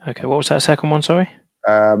 Okay, what was that second one? Sorry.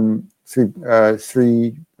 3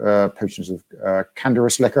 potions of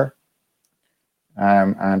Candorous Liquor,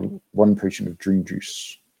 and 1 potion of Dream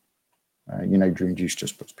Juice. Dream Juice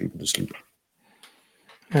just puts people to sleep.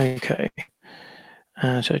 Okay.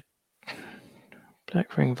 So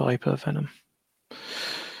Black Ring Viper Venom.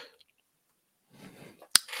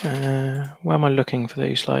 Where am I looking for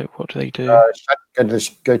these? Like, what do they do? Go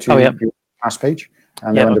to your last page,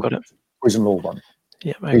 and I've got it. Poison Law one.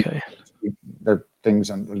 Yeah. Okay. The things,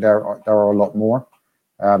 and there are a lot more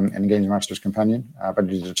in Games Master's Companion, but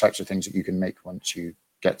these are the types of things that you can make once you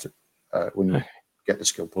get to get the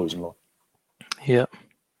skill Poison Law. Yeah.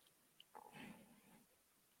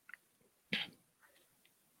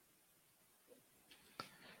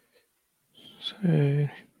 So.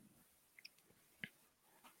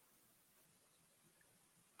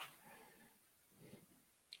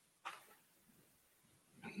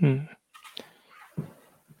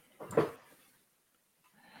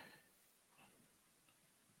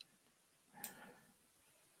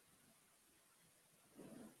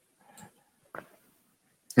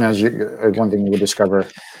 One thing you will discover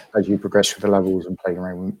as you progress through the levels and playing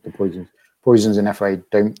around with the poisons. Poisons in FA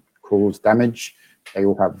don't cause damage. They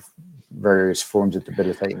all have various forms of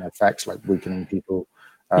debilitating effects, like weakening people,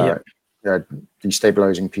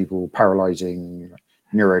 destabilizing people, paralyzing,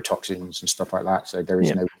 neurotoxins, and stuff like that. So there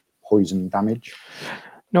is no poison damage.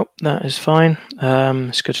 Nope, that is fine.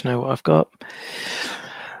 It's good to know what I've got.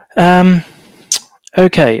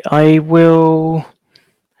 Okay, I will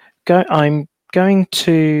go. I'm going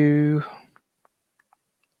to.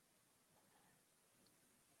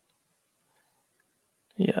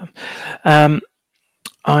 Yeah.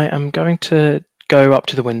 I am going to go up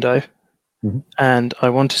to the window, and I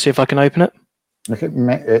want to see if I can open it. Okay,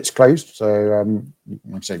 it's closed, so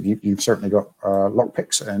you've certainly got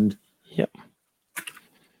lockpicks and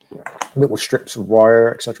little strips of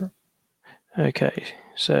wire, etc. Okay,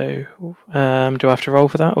 so do I have to roll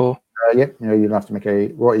for that, or? You'll have to make a.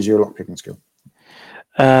 What is your lockpicking skill?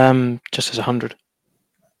 Just as 100.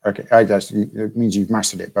 Okay, it means you've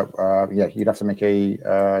mastered it, but you'd have to make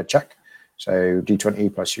a check. So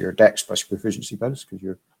D20 plus your dex plus your proficiency bonus because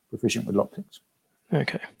you're proficient with lockpicks.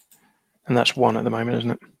 Okay. And that's 1 at the moment, isn't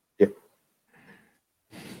it? Yep.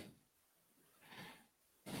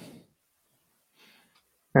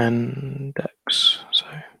 And dex, so.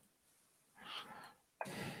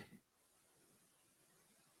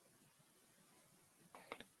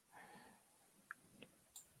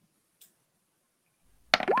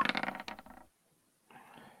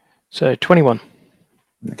 So 21.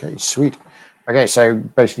 Okay, sweet. Okay, so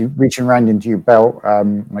basically reaching around into your belt,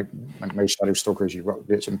 like most shadow stalkers, you've got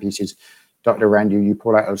bits and pieces dotted around you. You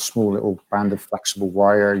pull out a small little band of flexible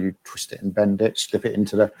wire, you twist it and bend it, slip it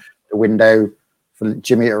into the window,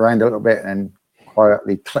 jimmy it around a little bit, and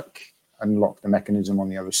quietly click, unlock the mechanism on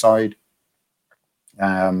the other side.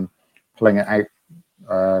 Pulling it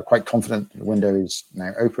out, quite confident the window is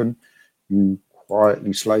now open. You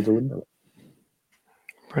quietly slide the window.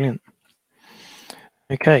 Brilliant.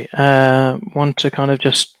 Okay, want to kind of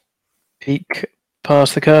just peek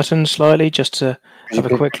past the curtain slightly just to have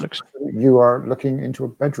a quick look. You are looking into a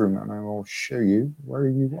bedroom, and I will show you where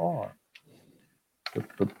you are.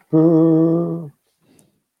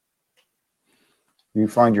 You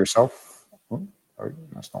find yourself. Oh, sorry,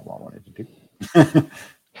 that's not what I wanted to do.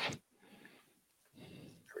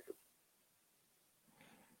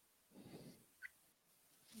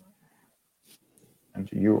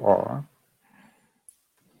 And you are.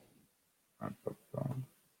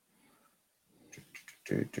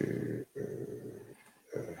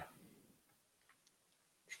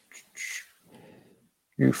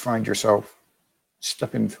 You find yourself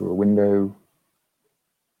stepping through a window.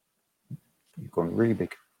 You've gone really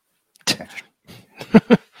big.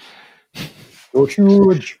 You're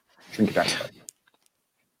huge. Shrink it down.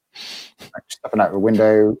 Stepping out of a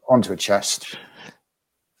window onto a chest.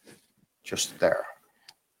 Just there.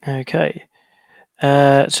 Okay.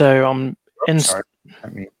 So I'm in. Sorry,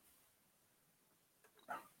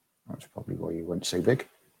 that's probably why you went so big.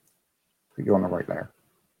 Put you on the right layer.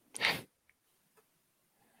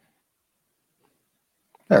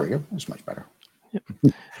 There we go. That's much better. Yep.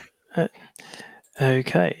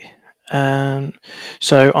 Okay.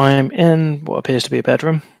 So I'm in what appears to be a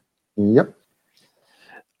bedroom. Yep.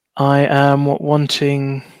 I am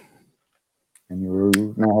wanting. And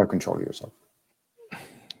you now have control of yourself.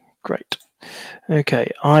 Great. Okay.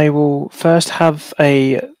 I will first have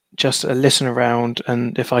just a listen around,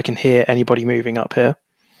 and if I can hear anybody moving up here.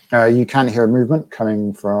 You can hear movement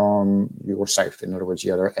coming from your south, in other words,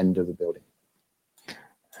 the other end of the building.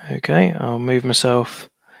 Okay, I'll move myself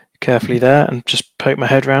carefully there and just poke my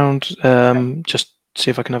head around, just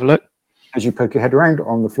see if I can have a look. As you poke your head around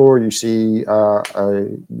on the floor, you see a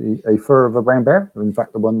fur of a brown bear, in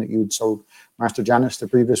fact, the one that you had sold Master Janus the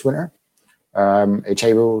previous winter. A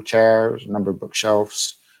table, chairs, a number of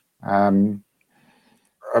bookshelves.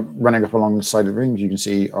 Running up along the side of the room, you can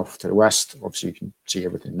see off to the west. Obviously, you can see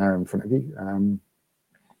everything there in front of you.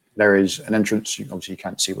 There is an entrance. Obviously, you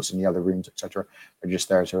can't see what's in the other rooms, etc. They're just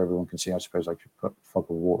there so everyone can see. I suppose I could put a fog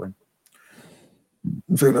of water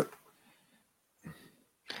in. Feel it.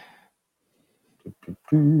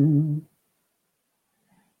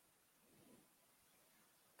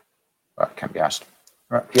 That can't be asked.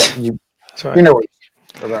 Right. Yeah, you know what.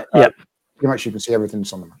 Pretty much you can see everything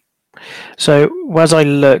that's on the map. So as I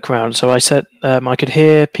look around, so I said I could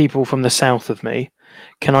hear people from the south of me.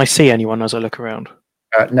 Can I see anyone as I look around?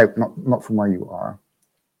 No, not from where you are.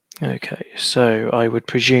 Okay, so I would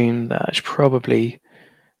presume that's probably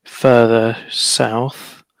further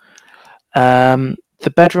south. The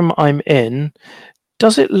bedroom I'm in,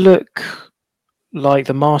 does it look like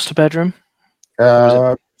the master bedroom?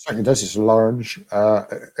 Certainly does. It's a large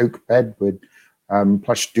oak bed with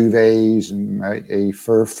plush duvets and a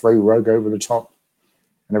fur throw rug over the top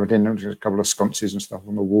and everything. There's a couple of sconces and stuff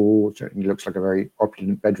on the wall. It certainly looks like a very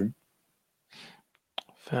opulent bedroom.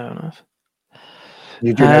 Fair enough.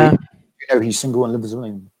 You do know he's single and lives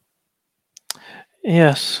alone.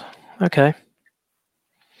 Yes. Okay.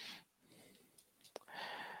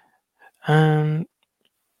 And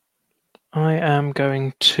I am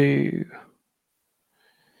going to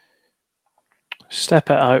step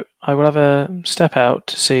out. I will have a step out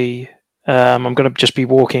to see. I'm going to just be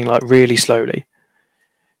walking like really slowly,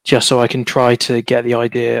 just so I can try to get the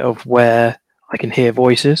idea of where I can hear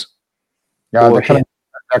voices. Yeah,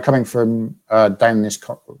 they're coming from down this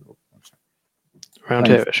corridor. Around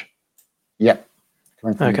here-ish? Yep.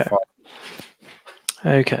 Coming from okay.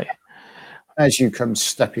 Okay. As you come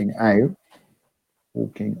stepping out,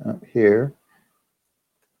 walking up here,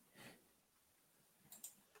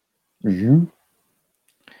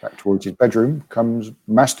 back towards his bedroom comes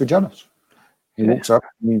Master Janus. He walks up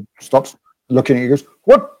and he stops. looking at you, goes,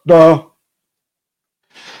 "What the?"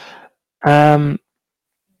 I'm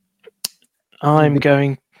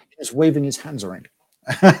going. He's waving his hands around.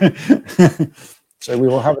 So we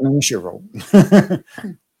will have an initiative roll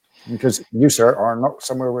because you, sir, are not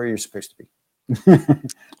somewhere where you're supposed to be.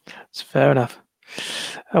 It's fair enough.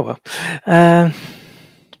 Oh well.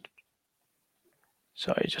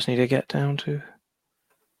 Sorry, just need to get down to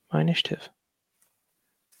my initiative.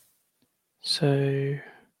 So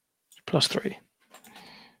 +3.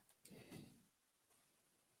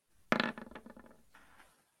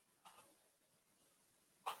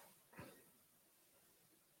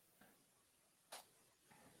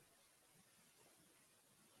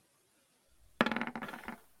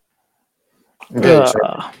 Okay,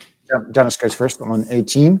 so Dennis goes first on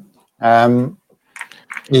 18.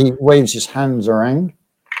 He waves his hands around.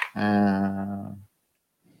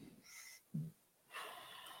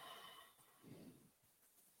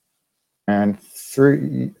 And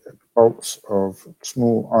 3 bolts of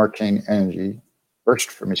small arcane energy burst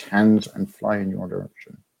from his hands and fly in your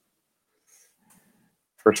direction.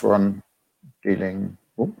 First one dealing.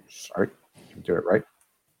 Oh, sorry, didn't do it right.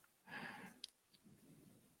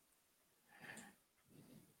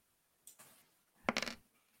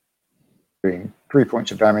 Doing 3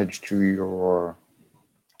 points of damage to your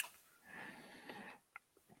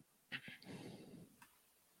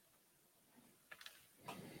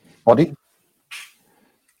body.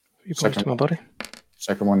 3 points to my body.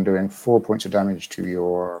 Second one doing 4 points of damage to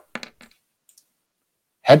your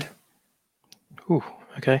head. Ooh,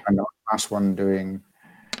 okay. And the last one doing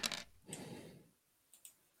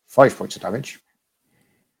 5 points of damage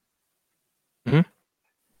to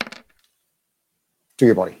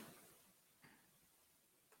your body.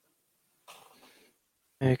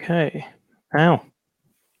 Okay. Ow.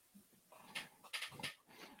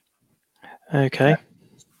 Okay.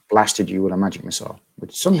 Blasted you with a magic missile,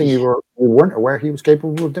 which is something you weren't aware he was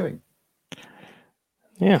capable of doing.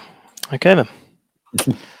 Yeah. Okay then.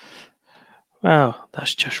 Wow,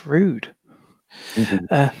 that's just rude.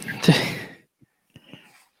 I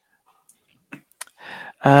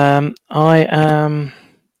am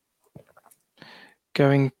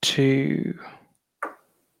going to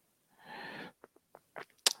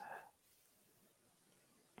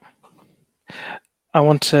I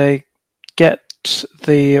want to get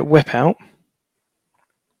the whip out.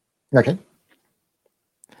 Okay.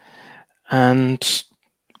 And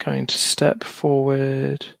going to step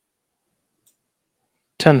forward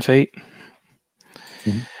 10 feet.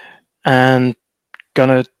 And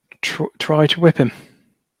gonna try to whip him.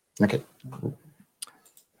 Okay.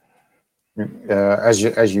 As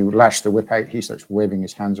you lash the whip out, he starts waving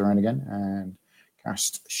his hands around again and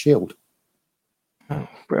cast shield. Oh,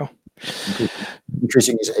 bro.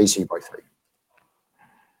 Increasing his AC by 3.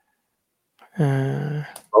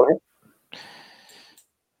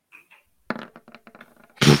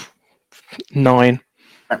 9.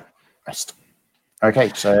 Oh, best.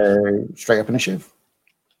 Okay, so straight up initiative.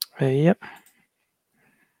 Yep.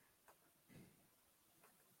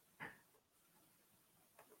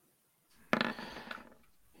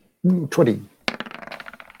 Ooh, 20.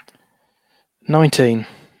 19.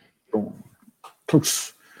 Oh,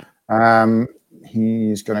 close.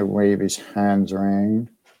 He's going to wave his hands around.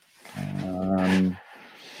 And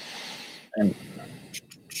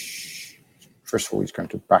first of all, he's going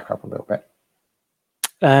to back up a little bit.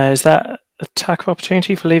 Is that attack of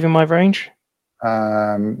opportunity for leaving my range?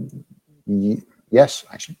 Yes,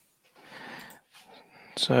 actually.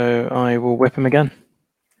 So I will whip him again.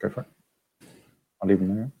 Go for it. I'll leave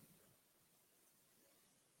him there.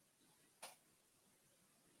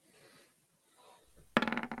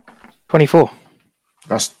 $24.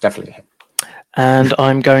 That's definitely a hit. And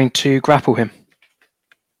I'm going to grapple him.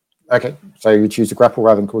 Okay, so you choose to grapple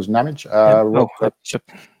rather than causing damage.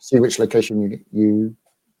 See which location you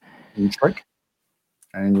strike,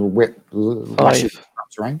 and your whip lashes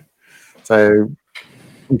around. So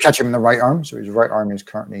you catch him in the right arm. So his right arm is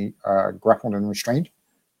currently grappled and restrained.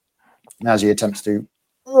 And as he attempts to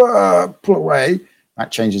pull away,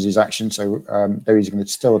 that changes his action. So though he's going to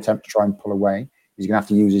still attempt to try and pull away, he's going to have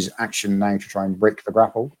to use his action now to try and break the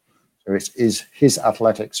grapple. So it is his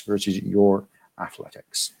athletics versus your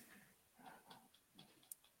athletics.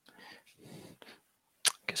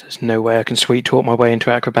 Because there's no way I can sweet talk my way into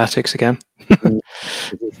acrobatics again.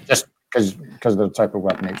 Just because of the type of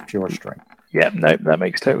weapon, it's pure strength. Yeah, no, that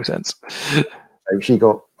makes total sense. So he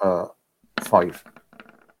got 5.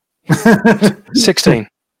 16.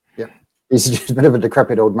 Yeah, he's just a bit of a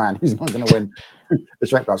decrepit old man. He's not going to win the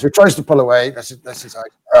strength class. So he tries to pull away. That's his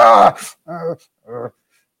eyes.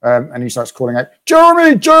 and he starts calling out,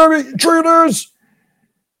 Jeremy, intruders!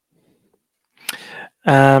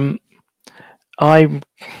 Then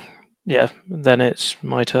it's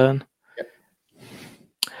my turn. Yep.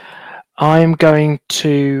 I'm going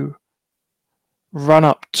to run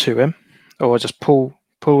up to him, or just pull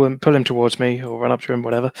him towards me, or run up to him,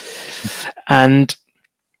 whatever. And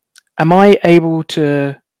am I able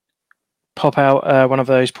to pop out one of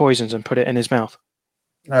those poisons and put it in his mouth,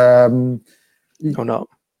 or not?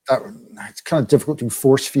 It's kind of difficult to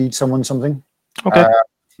force feed someone something. Okay.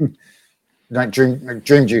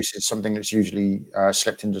 Dream juice is something that's usually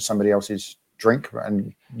slipped into somebody else's drink,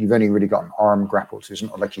 and you've only really got an arm grappled, so it's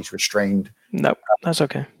not like he's restrained. No, that's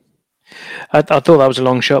okay. I thought that was a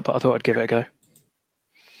long shot, but I thought I'd give it a go.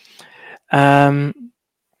 I'm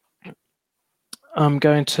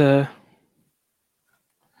going to...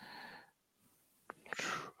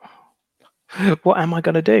 What am I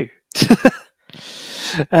going to do?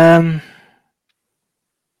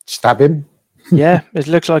 Stab him? Yeah, it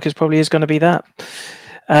looks like it probably is going to be that.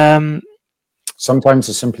 Sometimes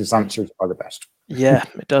the simplest answers are the best. Yeah,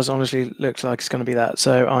 it does honestly look like it's going to be that.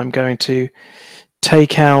 So I'm going to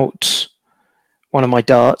take out one of my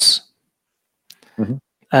darts.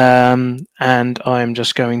 And I'm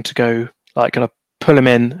just going to go, like, going to pull him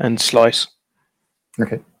in and slice.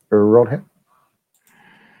 Okay, roll hit.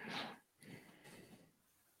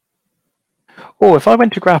 Or if I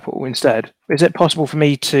went to grapple instead, is it possible for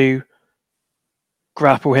me to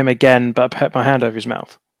grapple him again, but put my hand over his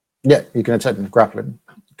mouth? Yeah, you can attempt to grapple him,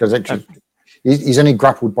 because actually he's only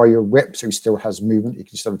grappled by your whip, so he still has movement. You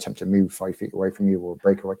can still attempt to move 5 feet away from you or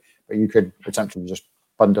break away, but you could potentially just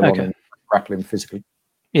bundle on and grapple him physically.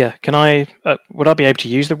 Yeah, can I? Would I be able to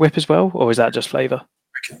use the whip as well, or is that just flavour?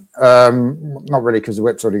 Not really, because the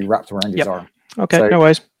whip's already wrapped around his arm. Okay, so, no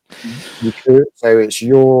worries. You could, so it's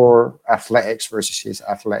your athletics versus his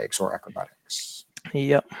athletics or acrobatics.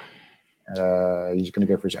 Yep. He's going to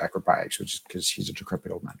go for his acrobatics, which is because he's a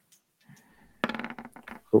decrepit old man.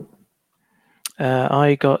 Cool.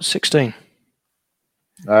 I got 16.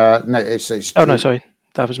 No, it's oh no, sorry,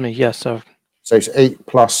 that was me. Yes, so it's 8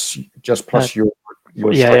 plus your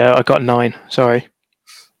yeah, I got 9. Sorry.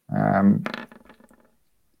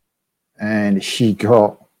 And he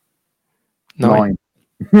got 9.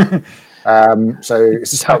 So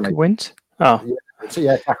it's attacker wins. Oh,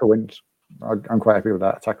 yeah, attacker wins. I'm quite happy with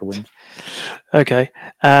that. Attacker wins. Okay.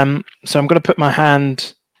 So I'm going to put my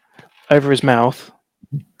hand over his mouth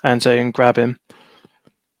and grab him.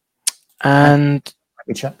 And let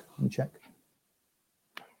me check.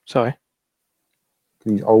 Sorry.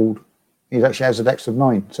 He's old. He actually has a dex of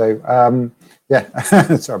 9. So yeah,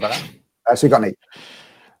 sorry about that. So you got an 8.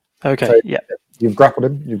 Okay. So, yeah. You've grappled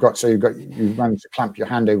him. You've managed to clamp your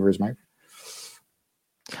hand over his mouth.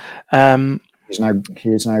 He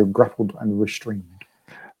is now grappled and restrained.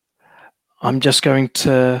 I'm just going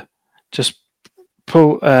to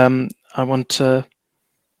pull. I want to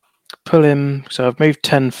pull him. So I've moved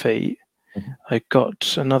 10 feet. I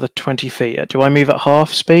got another 20 feet. Do I move at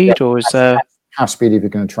half speed, or is there half speed if you're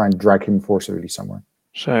going to try and drag him forcibly somewhere?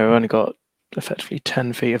 So I've only got effectively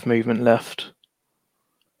 10 feet of movement left.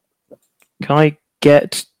 Can I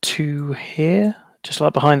get to here, just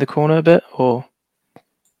like behind the corner a bit, or?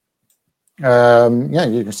 Yeah,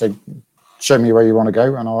 you can say, show me where you want to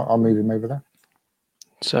go, and I'll move him over there.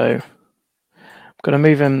 So I'm going to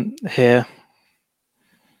move him here,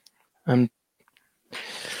 and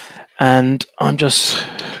I'm just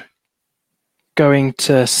going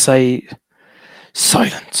to say,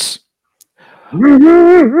 silence.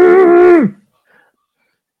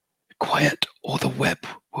 Quiet, or the web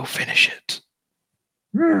will finish it.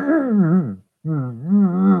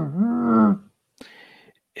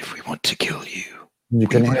 If we want to kill you, you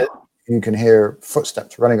can hear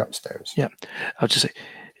footsteps running upstairs. Yeah, I'll just say,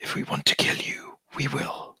 if we want to kill you, we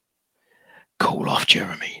will. Call off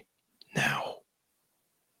Jeremy now,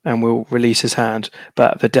 and we'll release his hand.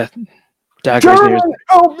 But the dagger is near.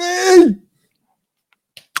 Help me!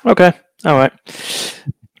 Okay, all right. It's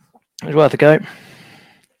worth a go.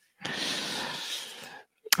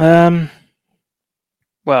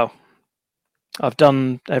 Well, I've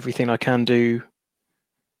done everything I can do.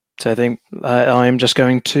 So I think I am just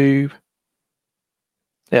going to.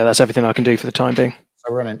 Yeah, that's everything I can do for the time being.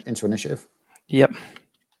 So we're into initiative. Yep.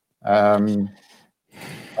 Are we?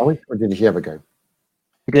 Or did he ever go?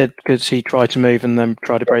 He did, because he tried to move and then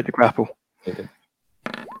tried to break the grapple. He did.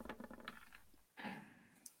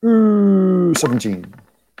 17.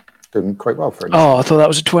 Doing quite well for him. Oh, I thought that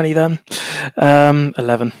was a 20 then.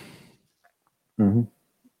 11. Mm-hmm.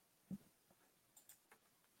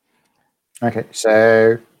 Okay,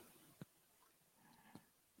 so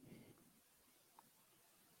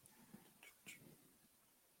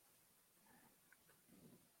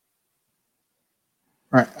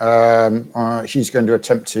Right. He's going to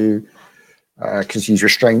attempt to, because he's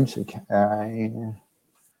restrained,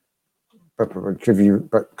 but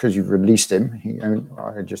because you've released him,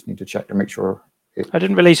 I just need to check to make sure. I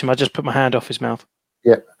didn't release him. I just put my hand off his mouth.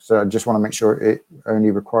 Yeah. So I just want to make sure it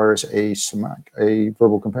only requires a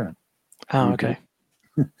verbal component. Oh, okay.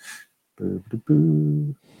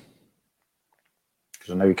 Because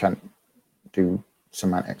I know you can't do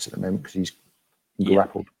semantics at the moment because he's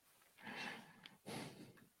grappled.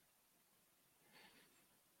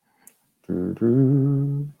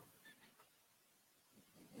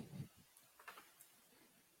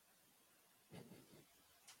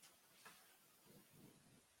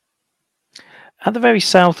 At the very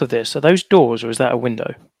south of this, are those doors or is that a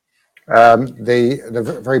window?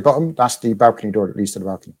 The very bottom, that's the balcony door that leads to the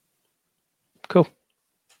balcony. Cool.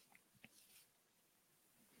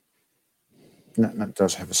 That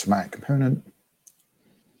does have a semantic component.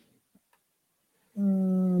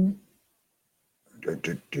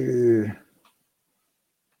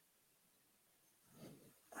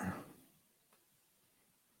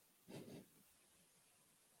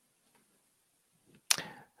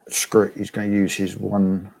 Screw it, he's going to use his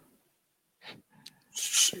one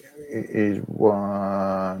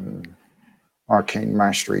arcane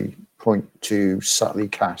mastery point to subtly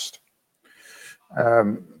cast.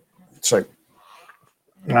 So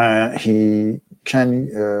he can.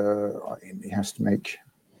 He has to make.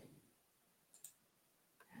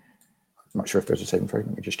 I'm not sure if there's a saving throw.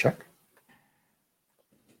 Let me just check.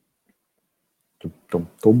 Dum, dum,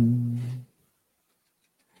 dum.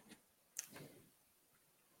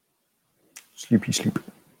 Sleepy sleep.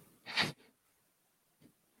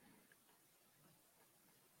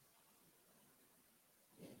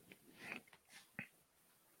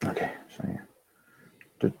 Okay, so yeah.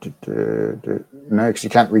 No, because you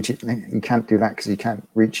can't reach it. You can't do that because you can't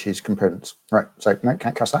reach his components. Right, so no,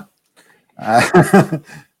 can't cast that.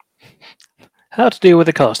 How to deal with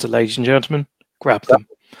a caster, ladies and gentlemen? Grab them.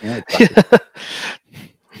 Yeah, exactly.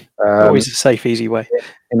 Always a safe, easy way.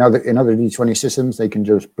 In other D20 systems, they can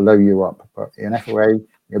just blow you up. But in FOA, you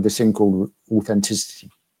have this thing called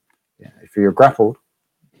authenticity. Yeah, if you're grappled,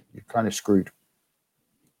 you're kind of screwed.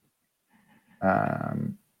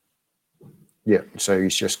 Yeah, so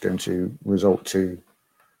he's just going to resort to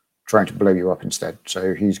trying to blow you up instead.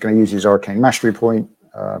 So he's going to use his arcane mastery point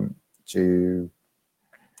because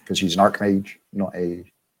he's an archmage, not a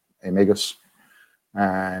magus,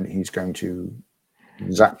 and he's going to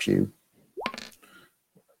zap you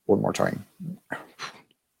one more time.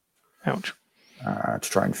 Ouch. To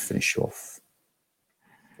try and finish you off.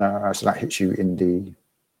 So that hits you in the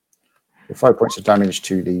 5 points of damage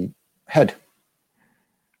to the head.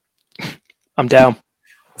 I'm down.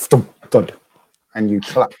 Thud. And you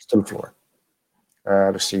collapse to the floor.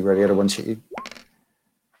 Let's see where the other ones hit you.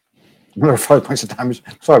 Another 5 points of damage.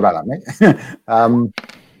 Sorry about that, mate.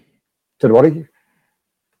 To the body.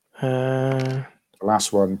 The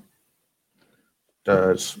last one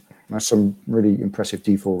does some really impressive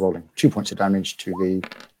D4 rolling. 2 points of damage to the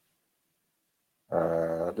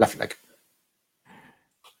left leg.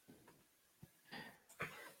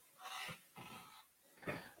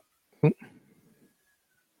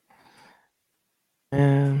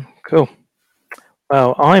 Cool.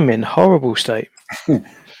 Well, I'm in horrible state.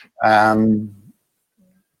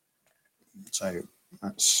 So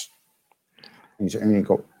he's only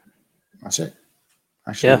got. That's it.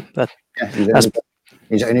 Actually,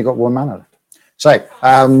 he's only got 1 mana left. So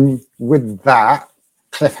with that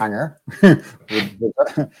cliffhanger,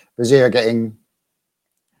 with Vizier getting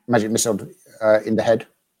magic missile in the head,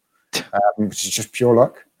 which is just pure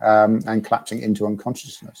luck, and collapsing into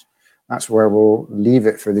unconsciousness. That's where we'll leave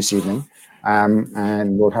it for this evening,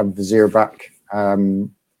 and we'll have Vizier back,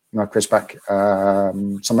 Chris back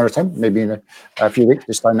some other time, maybe in a few weeks,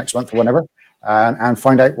 this time next month or whenever, and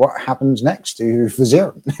find out what happens next to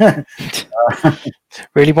Vizier.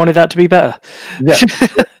 Really wanted that to be better. Yeah,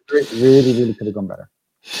 really could have gone better.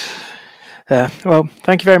 Well,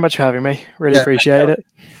 thank you very much for having me. Really appreciate it.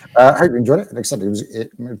 I hope you enjoyed it. Like I said, it was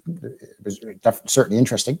certainly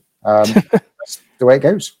interesting. That's the way it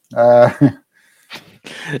goes.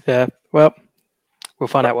 Yeah. Well, we'll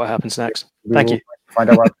find out what happens next. Thank you. Find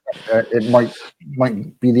out what it might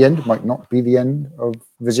be the end, might not be the end of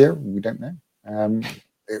Vizier. We don't know.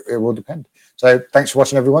 It will depend. So thanks for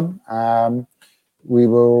watching, everyone. I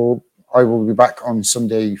will be back on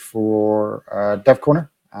Sunday for Dev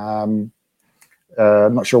Corner. I'm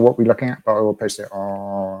not sure what we're looking at, but I will post it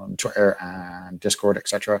on Twitter and Discord,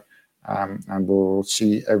 etc. And we'll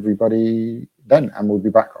see everybody then. And we'll be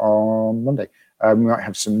back on Monday. We might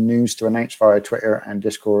have some news to announce via Twitter and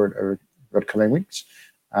Discord the coming weeks.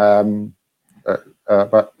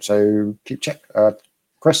 But so keep check.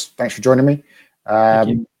 Chris, thanks for joining me.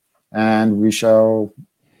 And we shall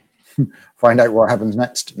find out what happens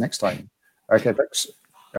next time. Okay, folks.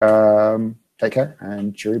 Take care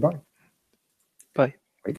and cheery bye.